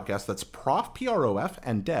get your podcast. That's Prof, P-R-O-F,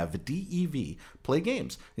 and Dev, D-E-V, Play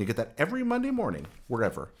Games. You get that every Monday morning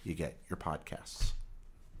wherever you get your podcasts.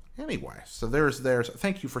 Anyway, so there's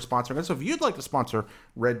thank you for sponsoring us. So if you'd like to sponsor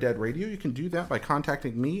Red Dead Radio, you can do that by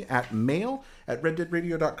contacting me at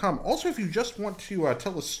mail@reddeadradio.com. Also, if you just want to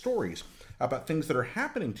tell us stories about things that are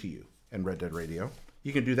happening to you in Red Dead Radio,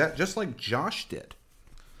 you can do that just like Josh did.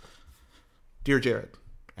 Dear Jared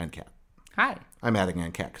and Kat. Hi. I'm adding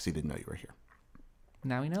in Kat because he didn't know you were here.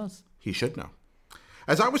 Now he knows. He should know.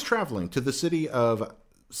 As I was traveling to the city of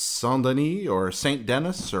Saint-Denis or St.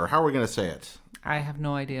 Denis, or how are we going to say it? I have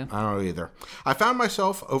no idea. I don't know either. I found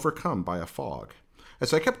myself overcome by a fog.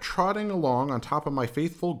 As I kept trotting along on top of my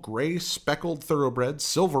faithful gray speckled thoroughbred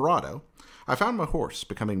Silverado, I found my horse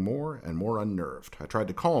becoming more and more unnerved. I tried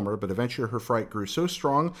to calm her, but eventually her fright grew so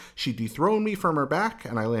strong she dethroned me from her back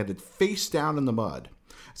and I landed face down in the mud.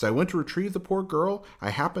 As I went to retrieve the poor girl, I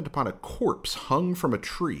happened upon a corpse hung from a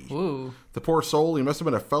tree. Ooh. The poor soul, he must have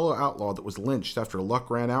been a fellow outlaw that was lynched after luck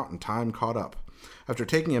ran out and time caught up. After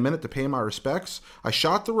taking a minute to pay my respects, I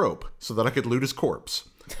shot the rope so that I could loot his corpse.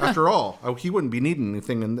 After all, he wouldn't be needing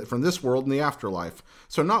anything from this world in the afterlife,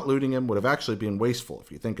 so not looting him would have actually been wasteful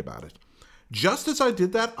if you think about it. Just as I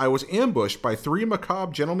did that, I was ambushed by 3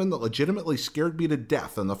 macabre gentlemen that legitimately scared me to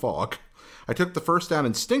death in the fog. I took the first down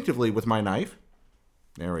instinctively with my knife.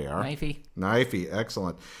 There we are. Knifey,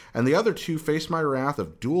 excellent. And the other 2 faced my wrath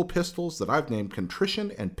of dual pistols that I've named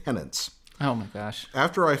Contrition and Penance. Oh my gosh.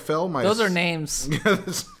 After I fell, Those are names.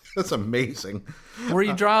 That's amazing. Were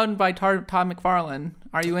you drawn by Todd McFarlane?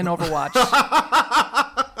 Are you in Overwatch?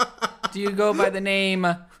 Do you go by the name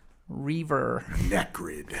Reaver?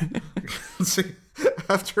 Necrid. See,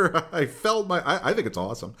 after I felled my... I think it's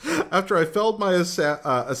awesome. After I felled my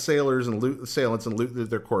assailants and looted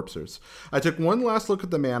their corpses, I took one last look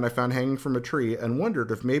at the man I found hanging from a tree and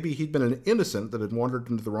wondered if maybe he'd been an innocent that had wandered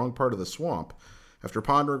into the wrong part of the swamp. After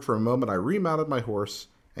pondering for a moment, I remounted my horse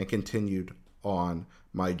and continued on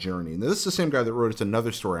my journey. Now, this is the same guy that wrote us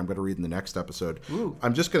another story I'm going to read in the next episode. Ooh.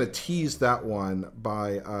 I'm just going to tease that one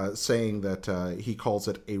by saying that he calls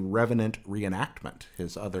it a Revenant reenactment.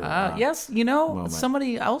 His other yes, moment.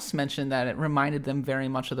 Somebody else mentioned that it reminded them very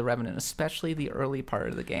much of the Revenant, especially the early part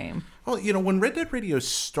of the game. Well, when Red Dead Radio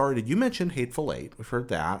started, you mentioned Hateful Eight. We've heard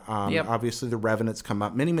that. Yep. Obviously, the Revenants come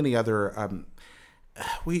up. Many other...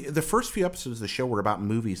 the first few episodes of the show were about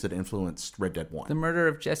movies that influenced Red Dead 1. The murder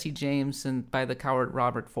of Jesse James by the coward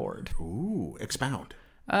Robert Ford. Ooh, expound.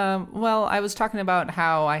 Well, I was talking about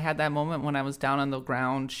how I had that moment when I was down on the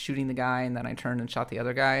ground shooting the guy, and then I turned and shot the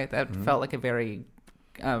other guy. That felt like a very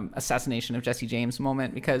assassination of Jesse James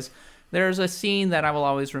moment, because there's a scene that I will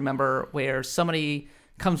always remember where somebody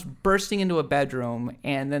comes bursting into a bedroom,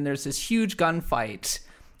 and then there's this huge gunfight,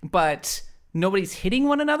 but nobody's hitting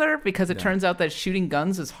one another because it turns out that shooting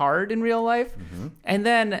guns is hard in real life. Mm-hmm. And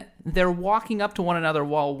then they're walking up to one another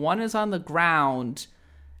while one is on the ground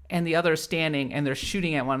and the other is standing, and they're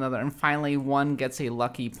shooting at one another. And finally, one gets a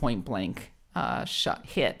lucky point blank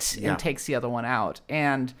hit and takes the other one out.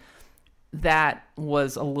 And that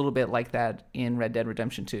was a little bit like that in Red Dead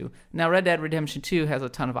Redemption 2. Now, Red Dead Redemption 2 has a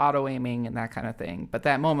ton of auto-aiming and that kind of thing. But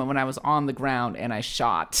that moment when I was on the ground and I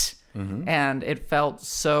shot... Mm-hmm. And it felt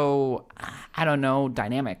so, I don't know,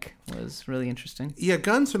 dynamic. It was really interesting. Yeah,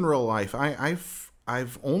 guns in real life.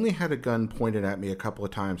 I've only had a gun pointed at me a couple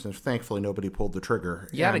of times, and thankfully nobody pulled the trigger.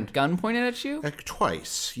 You had a gun pointed at you?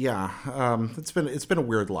 Twice, yeah. It's been a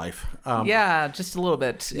weird life. Yeah, just a little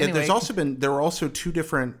bit. Anyway. There were also 2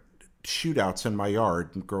 different shootouts in my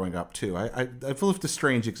yard growing up too. I've lived a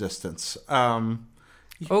strange existence.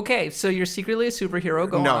 Okay, so you're secretly a superhero.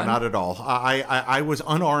 Go on. No, not at all. I was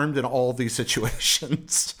unarmed in all these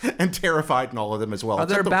situations and terrified in all of them as well. Are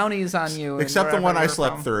there bounties on you? Except the one I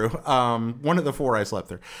slept through. One of the 4 I slept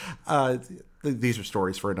through. These are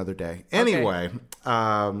stories for another day. Anyway,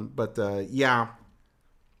 okay. Yeah,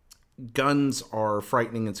 guns are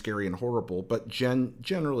frightening and scary and horrible, but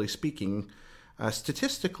generally speaking...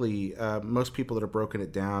 statistically, most people that have broken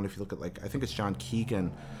it down, if you look at I think it's John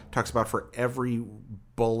Keegan, talks about for every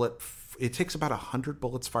bullet, it takes about 100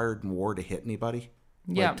 bullets fired in war to hit anybody.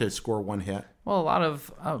 Yeah. To score 1 hit. Well, a lot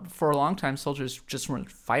of, for a long time, soldiers just weren't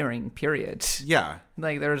firing, period. Yeah.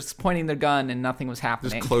 They were just pointing their gun and nothing was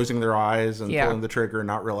happening. Just closing their eyes and pulling the trigger and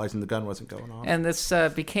not realizing the gun wasn't going off. And this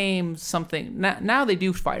became something, now they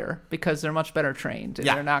do fire because they're much better trained. And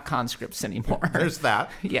they're not conscripts anymore. There's that.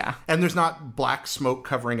 Yeah. And there's not black smoke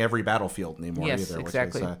covering every battlefield anymore either. Yes,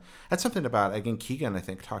 exactly. That's something about, again, Keegan, I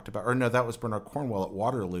think, talked about, or no, that was Bernard Cornwell at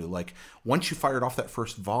Waterloo. Once you fired off that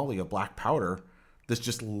first volley of black powder, there's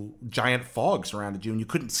just giant fog surrounded you, and you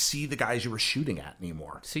couldn't see the guys you were shooting at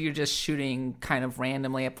anymore. So you're just shooting kind of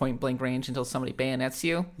randomly at point blank range until somebody bayonets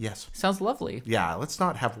you? Yes. Sounds lovely. Yeah, let's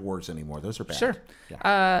not have wars anymore. Those are bad. Sure.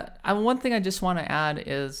 Yeah. One thing I just want to add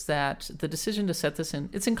is that the decision to set this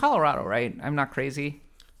it's in Colorado, right? I'm not crazy.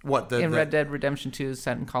 What Red Dead Redemption 2 is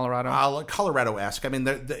set in Colorado? Colorado-esque. I mean,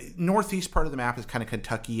 the northeast part of the map is kind of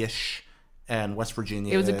Kentucky-ish and West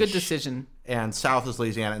Virginia. It was a good decision. And south is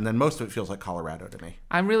Louisiana, and then most of it feels like Colorado to me.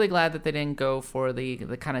 I'm really glad that they didn't go for the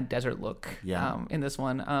kind of desert look in this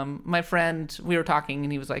one. My friend, we were talking,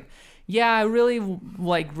 and he was like, yeah, I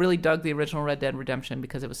really dug the original Red Dead Redemption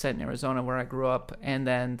because it was set in Arizona where I grew up, and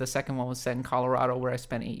then the second one was set in Colorado where I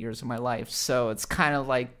spent 8 years of my life. So it's kind of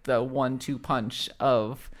like the 1-2 punch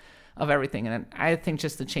of everything. And I think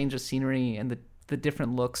just the change of scenery and the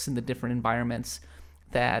different looks and the different environments,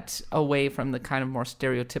 that away from the kind of more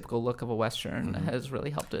stereotypical look of a Western has really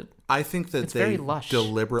helped it. I think that it's they very lush.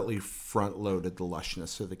 Deliberately front-loaded the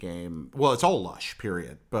lushness of the game. Well, it's all lush,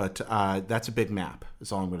 period. But that's a big map,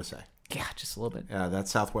 is all I'm going to say. Yeah, just a little bit. That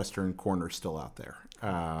southwestern corner is still out there.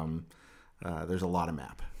 There's a lot of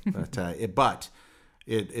map. But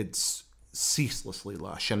it's ceaselessly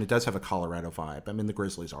lush, and it does have a Colorado vibe. I mean, the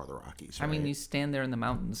Grizzlies are the Rockies, right? I mean, you stand there in the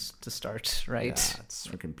mountains to start, right? Yeah, it's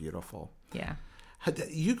freaking beautiful. Yeah.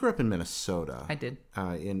 You grew up in Minnesota. I did.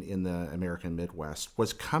 In the American Midwest.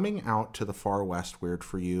 Was coming out to the far west weird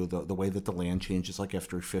for you, the way that the land changes like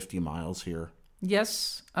after 50 miles here?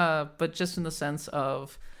 Yes, but just in the sense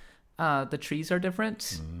of the trees are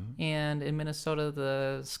different. And in Minnesota,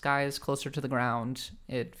 the sky is closer to the ground,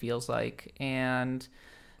 it feels like. And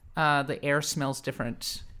the air smells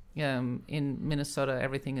different. In Minnesota,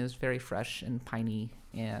 everything is very fresh and piney,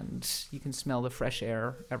 and you can smell the fresh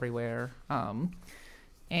air everywhere.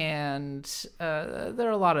 And there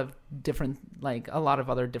are a lot of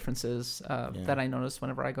other differences that I notice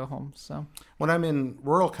whenever I go home. So when I'm in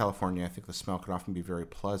rural California, I think the smell can often be very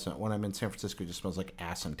pleasant. When I'm in San Francisco, it just smells like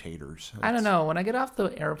ass and taters. I don't know. When I get off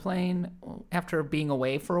the airplane, after being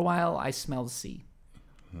away for a while, I smell the sea.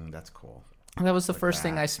 That's cool. That was the first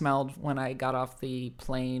thing I smelled when I got off the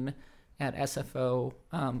plane at SFO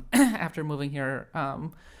after moving here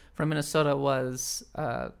from Minnesota was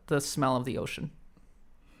the smell of the ocean.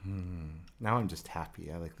 Now I'm just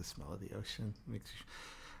happy. I like the smell of the ocean.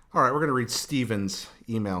 All right, we're going to read Steven's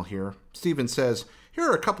email here. Steven says, here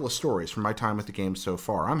are a couple of stories from my time with the game so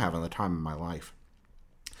far. I'm having the time of my life.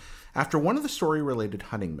 After one of the story-related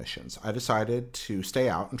hunting missions, I decided to stay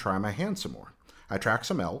out and try my hand some more. I tracked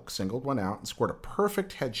some elk, singled one out, and scored a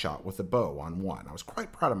perfect headshot with a bow on one. I was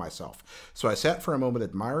quite proud of myself. So I sat for a moment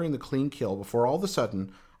admiring the clean kill before all of a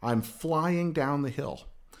sudden I'm flying down the hill.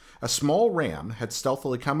 A small ram had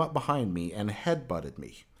stealthily come up behind me and head-butted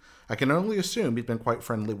me. I can only assume he'd been quite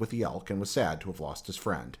friendly with the elk and was sad to have lost his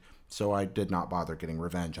friend. So I did not bother getting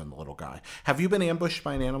revenge on the little guy. Have you been ambushed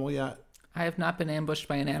by an animal yet? I have not been ambushed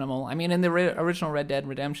by an animal. I mean, in the original Red Dead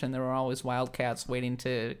Redemption, there were always wildcats waiting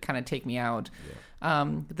to kind of take me out. Yeah.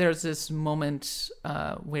 There's this moment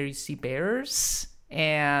where you see bears,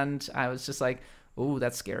 and I was just like, ooh,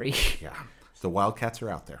 that's scary. Yeah, the wildcats are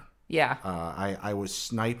out there. Yeah. I was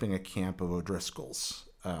sniping a camp of O'Driscolls,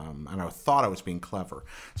 and I thought I was being clever.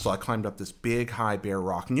 So I climbed up this big, high, bare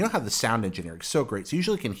rock. And you know how the sound engineering is so great. So you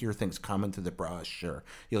usually can hear things coming through the brush, or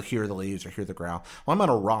you'll hear the leaves or hear the growl. Well, I'm on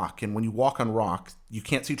a rock, and when you walk on rock, you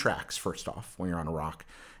can't see tracks, first off, when you're on a rock.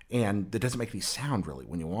 And it doesn't make any sound, really,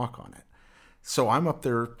 when you walk on it. So I'm up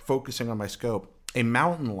there focusing on my scope. A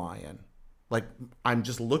mountain lion, like I'm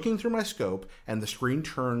just looking through my scope, and the screen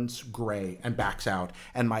turns gray and backs out,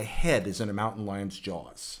 and my head is in a mountain lion's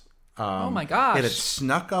jaws. Oh my gosh. It had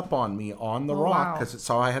snuck up on me on the rock because it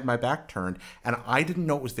saw I had my back turned, and I didn't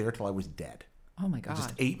know it was there till I was dead. Oh my God. It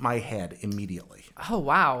just ate my head immediately. Oh,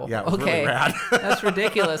 wow. Yeah, it was really rad. That's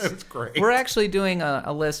ridiculous. It's great. We're actually doing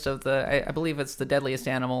a list of I believe it's the deadliest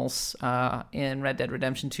animals in Red Dead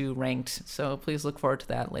Redemption 2 ranked. So please look forward to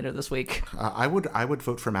that later this week. I would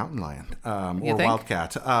vote for mountain lion or think?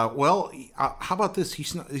 wildcat. How about this?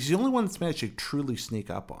 He's the only one that's managed to truly sneak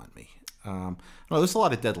up on me. There's a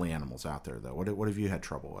lot of deadly animals out there, though. What have you had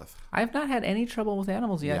trouble with? I've not had any trouble with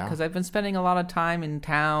animals yet because I've been spending a lot of time in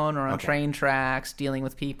town or on train tracks dealing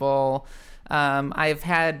with people. I've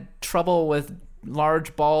had trouble with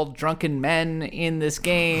large, bald, drunken men in this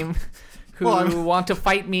game who want to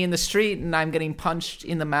fight me in the street, and I'm getting punched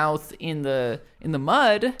in the mouth in the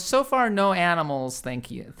mud. So far, no animals,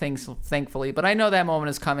 thankfully. But I know that moment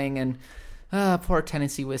is coming, and poor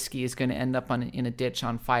Tennessee Whiskey is going to end up in a ditch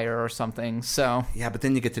on fire or something. So yeah, but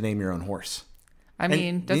then you get to name your own horse. I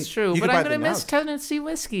mean, that's true. But I'm going to miss Tennessee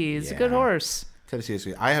Whiskey. It's a good horse. Tennessee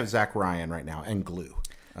Whiskey. I have Zach Ryan right now and Glue.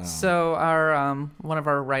 So our one of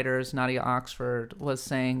our writers, Nadia Oxford, was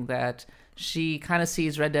saying that she kind of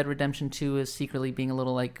sees Red Dead Redemption 2 as secretly being a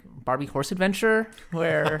little like Barbie Horse Adventure,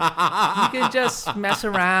 where you can just mess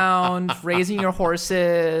around, raising your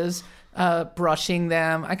horses, brushing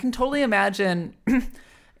them. I can totally imagine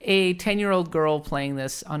a 10-year-old girl playing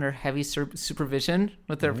this under heavy supervision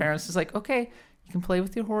with their parents. It's like, okay, you can play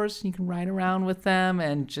with your horse and you can ride around with them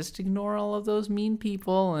and just ignore all of those mean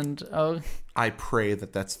people. And I pray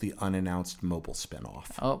that's the unannounced mobile spinoff.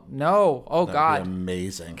 Oh no! Oh God! That'd be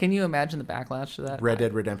amazing. Can you imagine the backlash to that? Red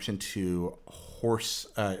Dead Redemption 2 horse.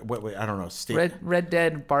 Wait, I don't know. Red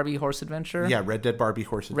Dead Barbie Horse Adventure. Yeah, Red Dead Barbie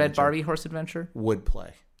Horse Adventure. Red Barbie Horse Adventure would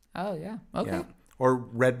play. Oh yeah. Okay. Yeah. Or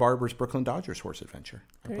Red Barber's Brooklyn Dodgers Horse Adventure.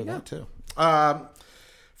 There you go. That too.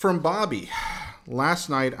 From Bobby, last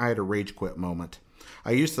night I had a rage quit moment.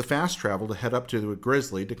 I used the fast travel to head up to the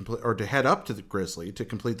Grizzly to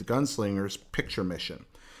complete the Gunslinger's picture mission.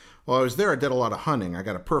 While I was there, I did a lot of hunting. I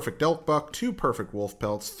got a perfect elk buck, 2 perfect wolf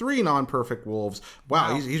pelts, 3 non-perfect wolves.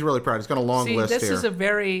 Wow. He's really proud. He's got a long list here. This is a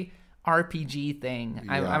very RPG thing.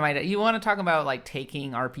 Yeah. You want to talk about like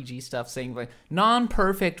taking RPG stuff, saying like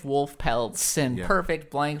non-perfect wolf pelts and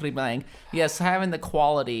perfect blankly blank. Yes, having the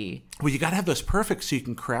quality. Well, you got to have those perfect so you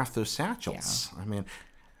can craft those satchels. Yeah. I mean,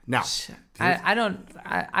 now I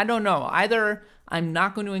don't know. Either I'm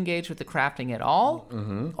not going to engage with the crafting at all,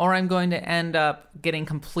 or I'm going to end up getting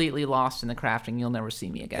completely lost in the crafting. You'll never see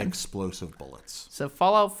me again. Explosive bullets. So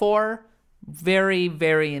Fallout 4, very,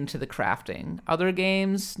 very into the crafting. Other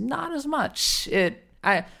games, not as much.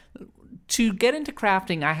 To get into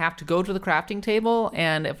crafting, I have to go to the crafting table,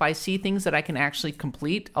 and if I see things that I can actually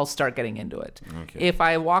complete, I'll start getting into it. Okay. If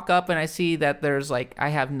I walk up and I see that there's I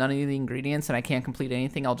have none of the ingredients and I can't complete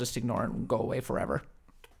anything, I'll just ignore it and go away forever.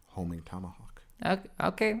 Homing tomahawk.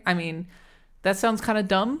 Okay. I mean, that sounds kind of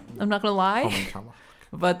dumb. I'm not going to lie. Homing tomahawk.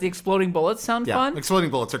 But the exploding bullets sound fun. Exploding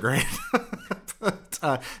bullets are great.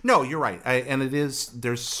 But, no, you're right.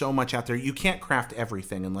 There's so much out there. You can't craft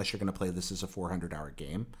everything unless you're going to play this as a 400-hour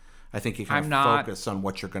game. I think you kind of focus on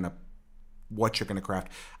what you're going to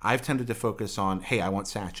craft. I've tended to focus on, hey, I want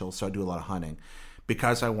satchels, so I do a lot of hunting.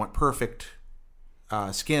 Because I want perfect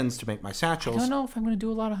skins to make my satchels. I don't know if I'm going to do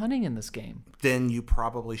a lot of hunting in this game. Then you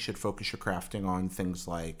probably should focus your crafting on things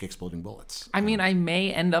like exploding bullets. I mean, I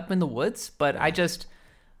may end up in the woods, but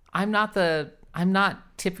I'm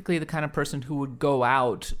not typically the kind of person who would go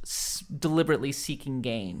out deliberately seeking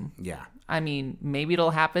game. Yeah. I mean, maybe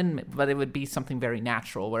it'll happen, but it would be something very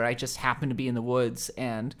natural where I just happen to be in the woods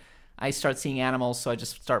and I start seeing animals, so I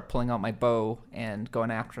just start pulling out my bow and going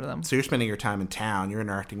after them. So you're spending your time in town. You're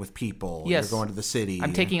interacting with people. Yes. You're going to the city.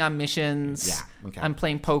 I'm taking on missions. Yeah. Okay. I'm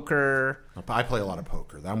playing poker. I play a lot of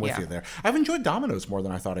poker. I'm with you there. I've enjoyed dominoes more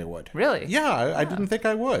than I thought I would. Really? Yeah, I didn't think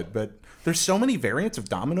I would, but there's so many variants of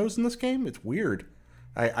dominoes in this game. It's weird.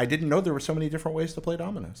 I didn't know there were so many different ways to play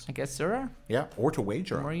dominoes. I guess there are. Yeah, or to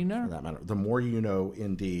wager. The more you know. For that matter. The more you know,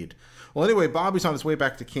 indeed. Well, anyway, Bobby's on his way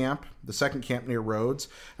back to camp, the second camp near Rhodes,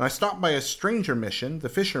 and I stopped by a stranger mission, the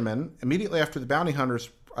fishermen, immediately after the bounty hunters,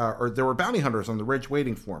 there were bounty hunters on the ridge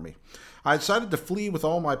waiting for me. I decided to flee with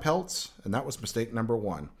all my pelts, and that was mistake number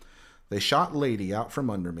 1. They shot Lady out from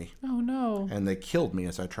under me. Oh, no. And they killed me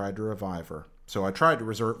as I tried to revive her. So I tried to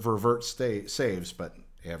revert saves, but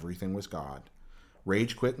everything was God.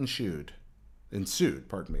 Rage quit ensued,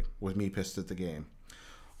 with me pissed at the game.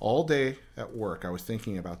 All day at work, I was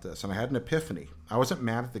thinking about this, and I had an epiphany. I wasn't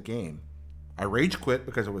mad at the game. I rage quit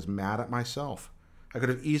because I was mad at myself. I could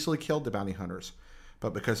have easily killed the bounty hunters,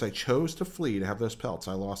 but because I chose to flee to have those pelts,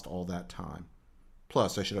 I lost all that time.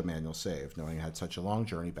 Plus, I should have manual saved, knowing I had such a long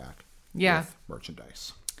journey back with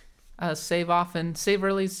merchandise. Save often, save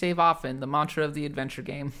early, save often, the mantra of the adventure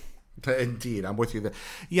game. Indeed, I'm with you there.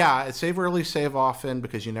 Yeah, save early, save often,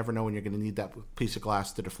 because you never know when you're going to need that piece of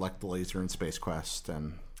glass to deflect the laser in Space Quest.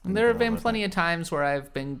 And there have been plenty of times where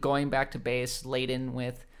I've been going back to base laden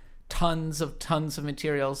with tons of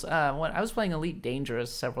materials. When I was playing Elite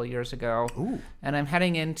Dangerous several years ago, and I'm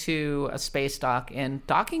heading into a space dock, and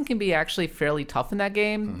docking can be actually fairly tough in that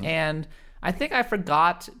game, and I think I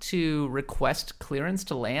forgot to request clearance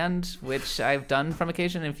to land, which I've done from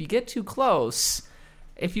occasion. And if you get too close,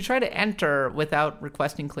 if you try to enter without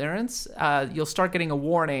requesting clearance, you'll start getting a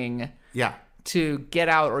warning to get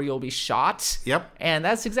out or you'll be shot. Yep. And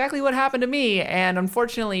that's exactly what happened to me. And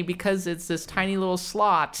unfortunately, because it's this tiny little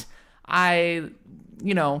slot, panic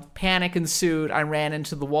ensued. I ran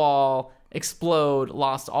into the wall, explode,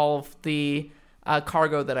 lost all of the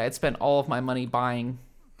cargo that I had spent all of my money buying.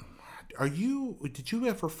 Did you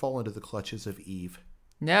ever fall into the clutches of Eve?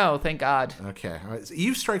 No, thank God. Okay.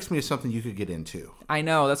 Eve strikes me as something you could get into. I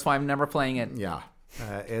know. That's why I'm never playing it. Yeah.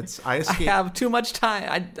 I have too much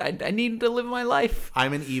time. I need to live my life.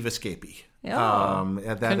 I'm an Eve escapee. Oh,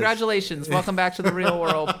 congratulations. Welcome back to the real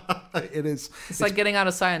world. It is. It's like getting out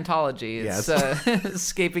of Scientology. It's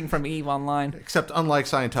escaping from Eve Online. Except unlike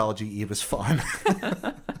Scientology, Eve is fun.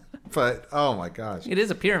 But, oh my gosh. It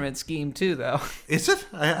is a pyramid scheme too, though. Is it?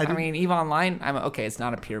 I mean, EVE Online, it's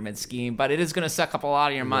not a pyramid scheme, but it is going to suck up a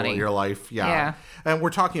lot of your money. Your life, yeah. And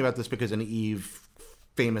we're talking about this because in EVE,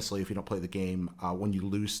 famously, if you don't play the game, when you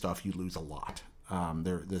lose stuff, you lose a lot.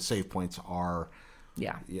 The save points are...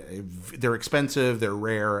 Yeah, they're expensive, they're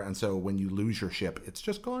rare, and so when you lose your ship, it's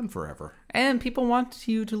just gone forever. And people want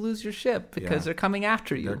you to lose your ship because they're coming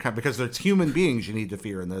after you. Because it's human beings you need to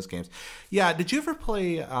fear in those games. Yeah, did you ever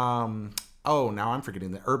play, now I'm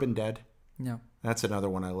forgetting, the Urban Dead? No. That's another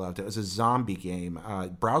one I loved. It was a zombie game,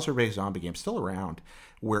 browser-based zombie game, still around,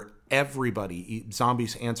 where everybody,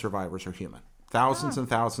 zombies and survivors, are human. Thousands and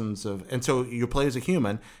thousands of... And so you play as a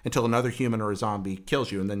human until another human or a zombie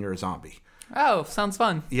kills you, and then you're a zombie. Oh, sounds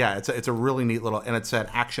fun. Yeah, it's a really neat little... And it's an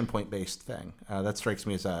action point-based thing. That strikes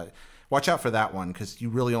me as a... Watch out for that one, because you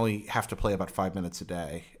really only have to play about 5 minutes a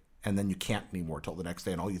day, and then you can't anymore till the next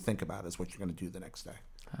day, and all you think about is what you're going to do the next day.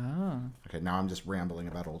 Oh. Okay, now I'm just rambling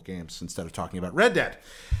about old games instead of talking about Red Dead.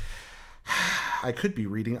 I could be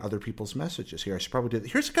reading other people's messages here. I should probably do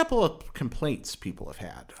that. Here's a couple of complaints people have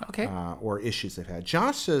had. Okay. Or issues they've had.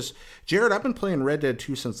 Josh says, Jared, I've been playing Red Dead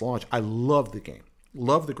 2 since launch. I love the game.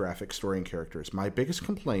 Love the graphics, story, and characters. My biggest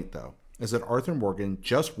complaint, though, is that Arthur Morgan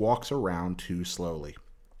just walks around too slowly.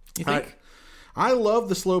 You think? I love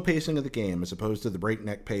the slow pacing of the game as opposed to the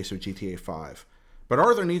breakneck pace of GTA 5. But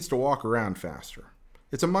Arthur needs to walk around faster.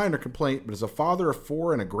 It's a minor complaint, but as a father of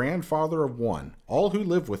 4 and a grandfather of 1, all who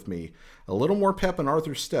live with me, a little more pep in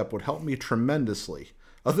Arthur's step would help me tremendously.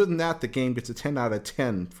 Other than that, the game gets a 10 out of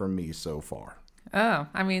 10 from me so far. Oh,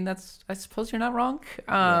 I mean, I suppose you're not wrong.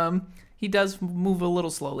 He does move a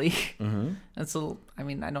little slowly. Mm-hmm.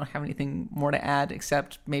 I don't have anything more to add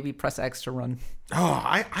except maybe press X to run. Oh,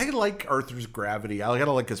 I like Arthur's gravity. I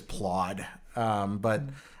gotta like his plod. But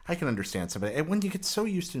I can understand some of it. When you get so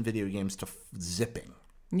used in video games to zipping.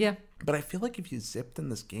 Yeah. But I feel like if you zipped in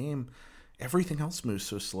this game, everything else moves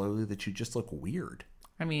so slowly that you just look weird.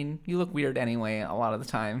 I mean, you look weird anyway a lot of the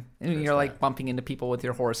time. And you're like bumping into people with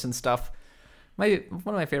your horse and stuff. One of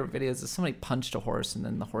my favorite videos is somebody punched a horse and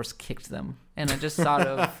then the horse kicked them. And I just thought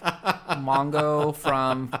of Mongo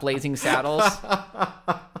from Blazing Saddles.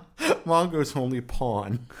 Mongo's only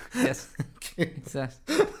pawn. Yes.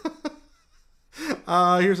 Exactly.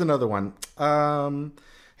 Here's another one.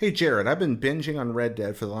 Hey, Jared, I've been binging on Red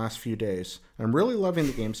Dead for the last few days. I'm really loving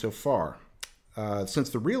the game so far. Since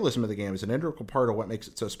the realism of the game is an integral part of what makes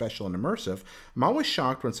it so special and immersive, I'm always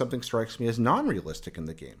shocked when something strikes me as non-realistic in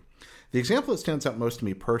the game. The example that stands out most to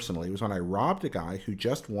me personally was when I robbed a guy who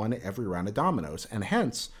just won every round of dominoes, and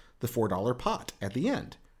hence the $4 pot at the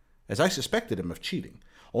end, as I suspected him of cheating,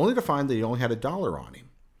 only to find that he only had $1 on him.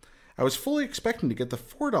 I was fully expecting to get the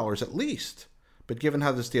 $4 at least, but given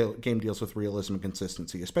how this game deals with realism and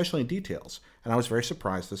consistency, especially in details, and I was very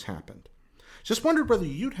surprised this happened. Just wondered whether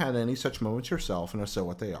you'd had any such moments yourself, and if so,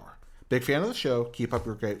 what they are. Big fan of the show. Keep up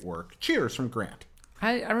your great work. Cheers from Grant.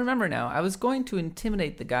 I remember now. I was going to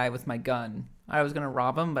intimidate the guy with my gun. I was going to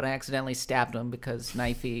rob him, but I accidentally stabbed him because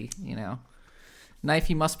knifey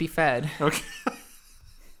must be fed. Okay.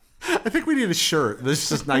 I think we need a shirt.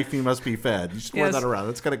 This is knifey must be fed. You just wear that around.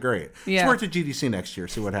 That's kind of great. Yeah. Let's wear it to GDC next year.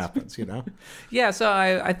 See what happens, Yeah, so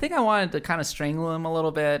I think I wanted to kind of strangle him a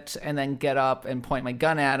little bit and then get up and point my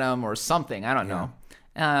gun at him or something. I don't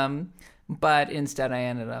know. But instead I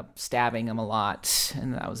ended up stabbing him a lot,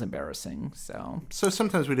 and that was embarrassing. So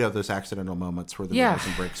sometimes we do have those accidental moments where the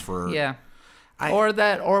realism breaks for... Yeah. Or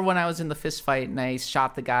when I was in the fist fight and I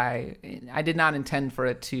shot the guy, I did not intend for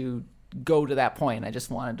it to go to that point. I just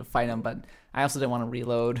wanted to fight him, but I also didn't want to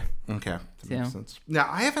reload. Okay, that makes sense. Now,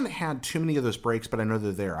 I haven't had too many of those breaks, but I know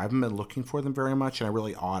they're there. I haven't been looking for them very much, and I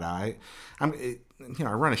really ought. I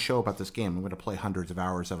run a show about this game. I'm going to play hundreds of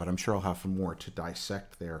hours of it. I'm sure I'll have more to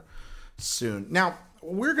dissect there soon. Now,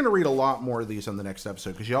 we're going to read a lot more of these on the next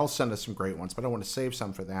episode because you all send us some great ones, but I want to save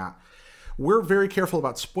some for that. We're very careful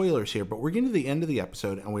about spoilers here, but we're getting to the end of the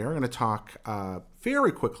episode, and we are going to talk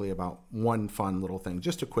very quickly about one fun little thing,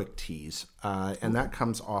 just a quick tease, and that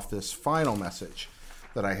comes off this final message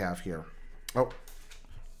that I have here. Oh,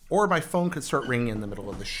 or my phone could start ringing in the middle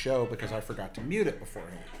of the show because I forgot to mute it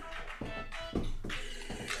beforehand.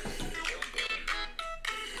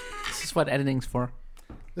 This is what editing's for.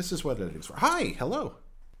 Hi, hello.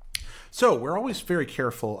 So we're always very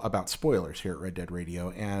careful about spoilers here at Red Dead Radio,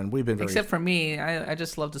 and we've been very... Except for me, I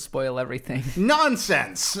just love to spoil everything.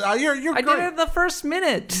 Nonsense! You're I did it in the first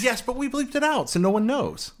minute. Yes, but we bleeped it out, so no one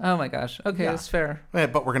knows. Oh my gosh. Okay, that's fair.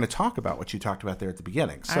 But we're going to talk about what you talked about there at the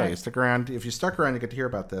beginning. So you stick around. If you stuck around, you get to hear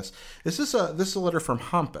about this. This is a letter from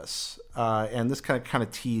Hampus, and this kind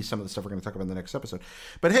of tease some of the stuff we're going to talk about in the next episode.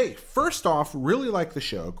 But hey, first off, really like the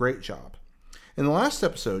show. Great job. In the last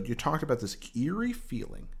episode, you talked about this eerie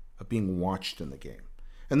feeling of being watched in the game,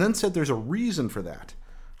 and then said there's a reason for that.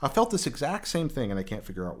 I felt this exact same thing, and I can't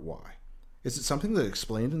figure out why. Is it something that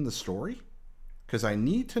explained in the story? Because I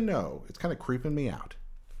need to know. It's kind of creeping me out.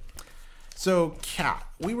 So, Kat,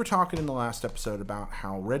 we were talking in the last episode about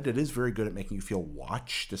how Red Dead is very good at making you feel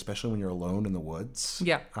watched, especially when you're alone in the woods.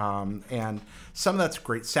 Yeah. And some of that's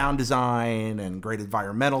great sound design and great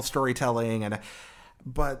environmental storytelling,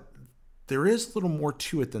 but there is a little more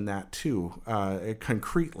to it than that, too.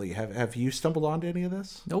 Concretely, have you stumbled onto any of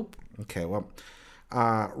this? Nope. Okay, well,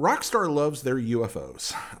 Rockstar loves their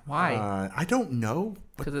UFOs. Why? I don't know.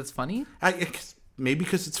 Because it's funny? Maybe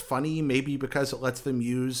because it's funny. Maybe because it lets them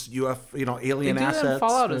use alien assets. They do in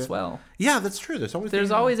Fallout as well. Yeah, that's true.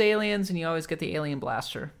 There's always aliens, and you always get the alien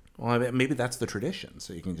blaster. Well, maybe that's the tradition.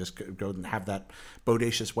 So you can just go and have that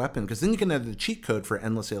bodacious weapon, because then you can have the cheat code for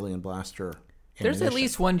endless alien blaster. There's at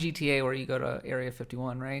least one GTA where you go to Area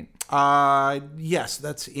 51, right? Yes,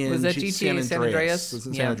 that's in Was that GTA San Andreas? It's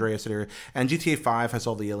in San Andreas area. And GTA 5 has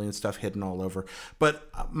all the alien stuff hidden all over. But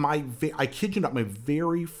I kid you not, my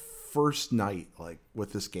very first night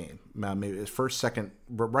with this game, maybe it was second,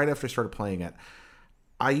 right after I started playing it,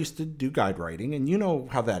 I used to do guide writing, and you know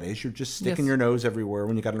how that is. You're just sticking your nose everywhere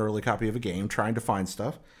when you got an early copy of a game, trying to find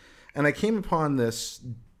stuff. And I came upon this,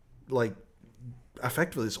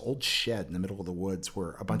 effectively this old shed in the middle of the woods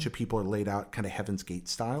where a bunch of people are laid out kind of Heaven's Gate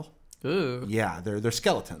style. Ooh. Yeah, they're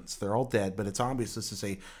skeletons. They're all dead, but it's obvious this is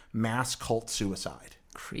a mass cult suicide.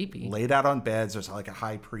 Creepy. Laid out on beds. There's a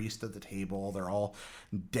high priest at the table. They're all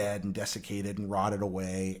dead and desiccated and rotted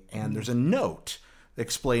away. And there's a note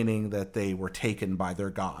explaining that they were taken by their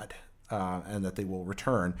god and that they will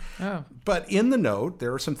return. Oh. But in the note,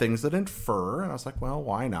 there are some things that infer, and I was like, well,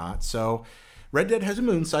 why not? So Red Dead has a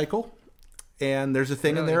moon cycle, and there's a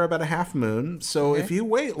thing in there about a half moon. So if you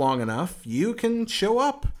wait long enough, you can show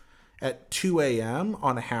up at 2 a.m.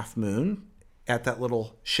 on a half moon at that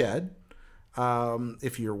little shed,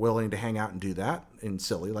 if you're willing to hang out and do that, and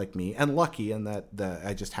silly like me, and lucky in that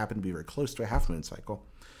I just happen to be very close to a half moon cycle.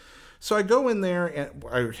 So I go in there and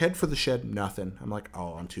I head for the shed, nothing. I'm like,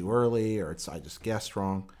 oh, I'm too early, or I just guessed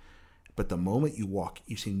wrong. But the moment you walk,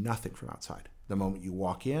 you see nothing from outside. The moment you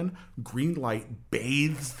walk in, green light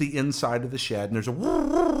bathes the inside of the shed, and there's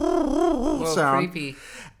a sound. Creepy.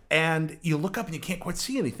 And you look up and you can't quite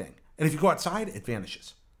see anything. And if you go outside, it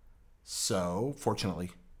vanishes. So, fortunately,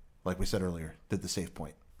 like we said earlier, did the save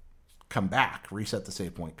point. Come back, reset the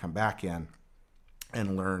save point, come back in,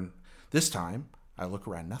 and learn. This time, I look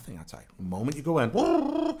around, nothing outside. The moment you go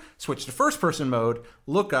in, switch to first-person mode,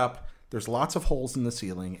 look up, there's lots of holes in the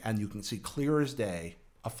ceiling, and you can see clear as day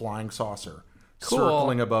a flying saucer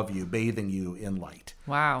circling above you, bathing you in light.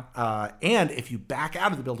 Wow. And if you back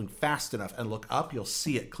out of the building fast enough and look up, you'll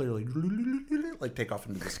see it clearly, take off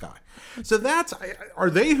into the sky. So are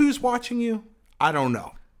they who's watching you? I don't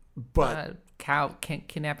know. But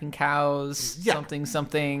kidnapping cows,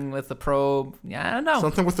 something with the probe. Yeah, I don't know.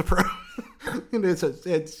 Something with the probe.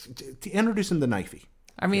 It's to introduce him to Knifey.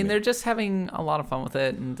 I mean, they're just having a lot of fun with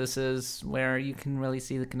it, and this is where you can really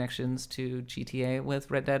see the connections to GTA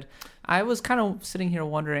with Red Dead. I was kind of sitting here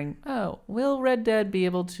wondering, will Red Dead be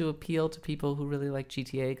able to appeal to people who really like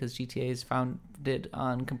GTA, because GTA is founded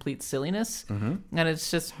on complete silliness, and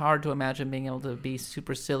it's just hard to imagine being able to be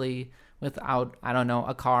super silly without, I don't know,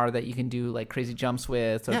 a car that you can do crazy jumps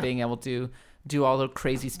with, or being able to do all the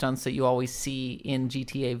crazy stunts that you always see in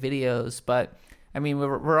GTA videos. But I mean,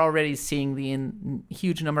 we're already seeing the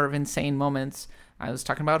huge number of insane moments. I was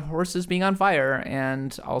talking about horses being on fire,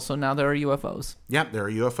 and also now there are UFOs. Yeah, there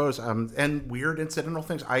are UFOs, and weird incidental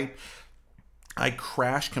things. I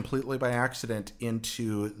crashed completely by accident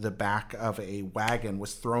into the back of a wagon,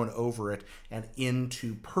 was thrown over it, and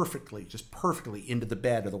perfectly into the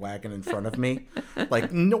bed of the wagon in front of me.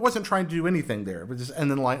 Wasn't trying to do anything there. But and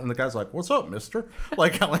the guy's like, "What's up, mister?" I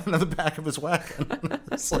landed on the back of his wagon.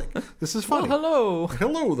 It's like, this is funny. Well,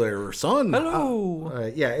 hello there, son. Hello.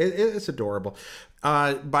 It's adorable.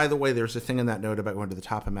 By the way, there's a thing in that note about going to the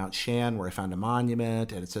top of Mount Shan where I found a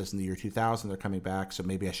monument, and it says in the year 2000 they're coming back, so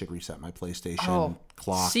maybe I should reset my PlayStation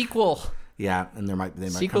clock. Sequel. Yeah, and they might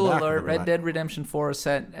sequel come back. Alert. Red Dead Redemption 4 is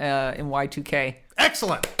set in Y2K.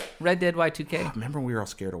 Excellent. Red Dead Y2K. Remember when we were all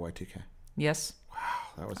scared of Y2K? Yes.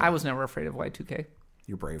 Wow, I was never afraid of Y2K.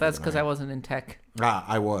 You're brave. That's because I wasn't in tech.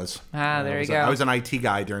 I was. There you go. I was an IT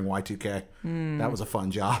guy during Y2K. That was a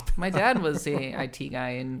fun job. My dad was the IT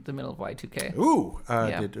guy in the middle of Y2K. Ooh.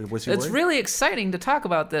 Was he It's really exciting to talk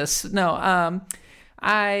about this. No,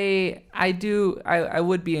 I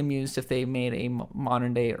would be amused if they made a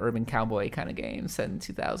modern day urban cowboy kind of game set in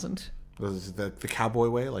 2000. Was it the cowboy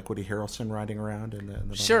way, like Woody Harrelson riding around in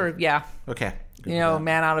the Sure, yeah. Okay.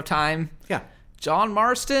 Man Out of Time. Yeah. John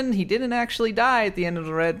Marston, he didn't actually die at the end of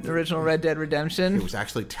the original Red Dead Redemption. He was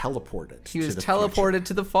actually teleported. He was teleported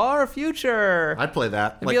to the far future. I'd play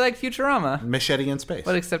that. It'd be like Futurama. Machete in space.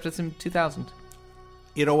 But except it's in 2000.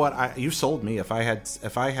 You know what? You sold me. If I had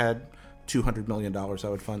 $200 million, I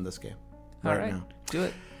would fund this game right now. Do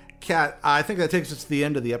it. Kat, I think that takes us to the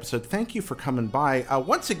end of the episode. Thank you for coming by.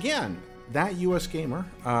 Once again, that US Gamer,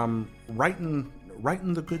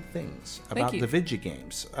 writing the good things about the Vidya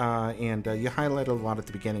games. And you highlighted a lot at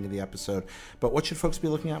the beginning of the episode. But what should folks be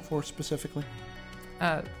looking out for specifically?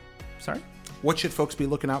 Sorry? What should folks be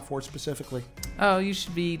looking out for specifically? Oh, you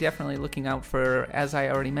should be definitely looking out for, as I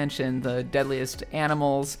already mentioned, the deadliest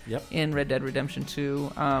animals in Red Dead Redemption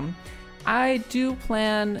 2. I do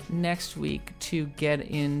plan next week to get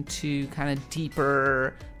into kind of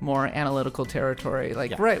deeper, more analytical territory.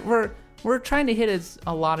 We're trying to hit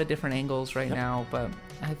a lot of different angles right now, but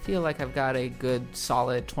I feel like I've got a good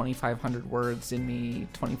solid 2,500 words in me,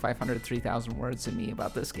 2,500, 3,000 words in me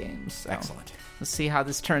about this game. So excellent. Let's see how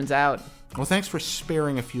this turns out. Well, thanks for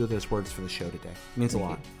sparing a few of those words for the show today. It means a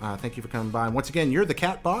lot. Thank you for coming by. And once again, you're the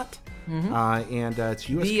Catbot, and it's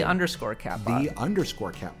US the underscore Catbot. The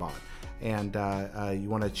underscore Catbot. And you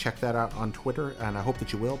want to check that out on Twitter, and I hope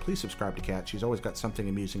that you will. Please subscribe to Kat. She's always got something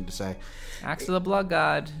amusing to say. Axe of the Blood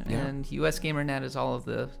God, and US GamerNet is all of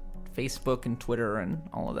the Facebook and Twitter and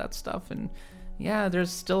all of that stuff. And yeah, there's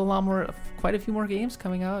still quite a few more games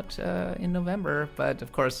coming out in November. But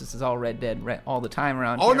of course, this is all Red Dead all the time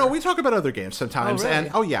around here. Oh no, we talk about other games sometimes.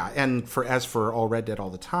 Oh, really? And as for all Red Dead all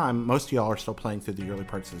the time, most of y'all are still playing through the early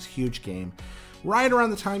parts of this huge game. Right around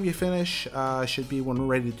the time you finish should be when we're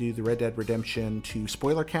ready to do the Red Dead Redemption 2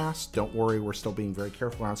 spoiler cast. Don't worry, we're still being very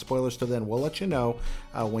careful around spoilers. Till then, we'll let you know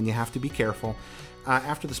when you have to be careful.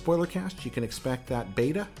 After the spoiler cast, you can expect that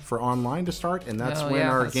beta for online to start, and that's when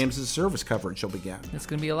our Games as a Service coverage will begin. It's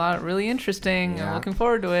going to be a lot really interesting. Yeah. I'm looking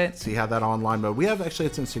forward to it. See how that online mode. We have actually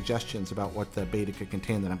had some suggestions about what the beta could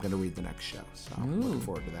contain that I'm going to read the next show. So I'm looking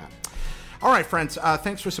forward to that. All right, friends.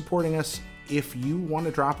 Thanks for supporting us. If you want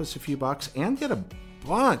to drop us a few bucks and get a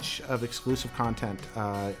bunch of exclusive content,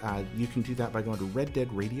 you can do that by going to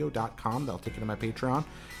reddeadradio.com. That'll take you to my Patreon.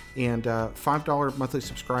 And $5 monthly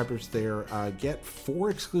subscribers there get 4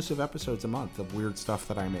 exclusive episodes a month of weird stuff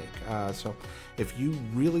that I make. So if you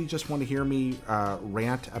really just want to hear me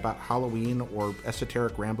rant about Halloween or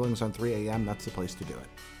esoteric ramblings on 3 a.m., that's the place to do it.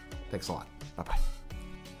 Thanks a lot. Bye-bye.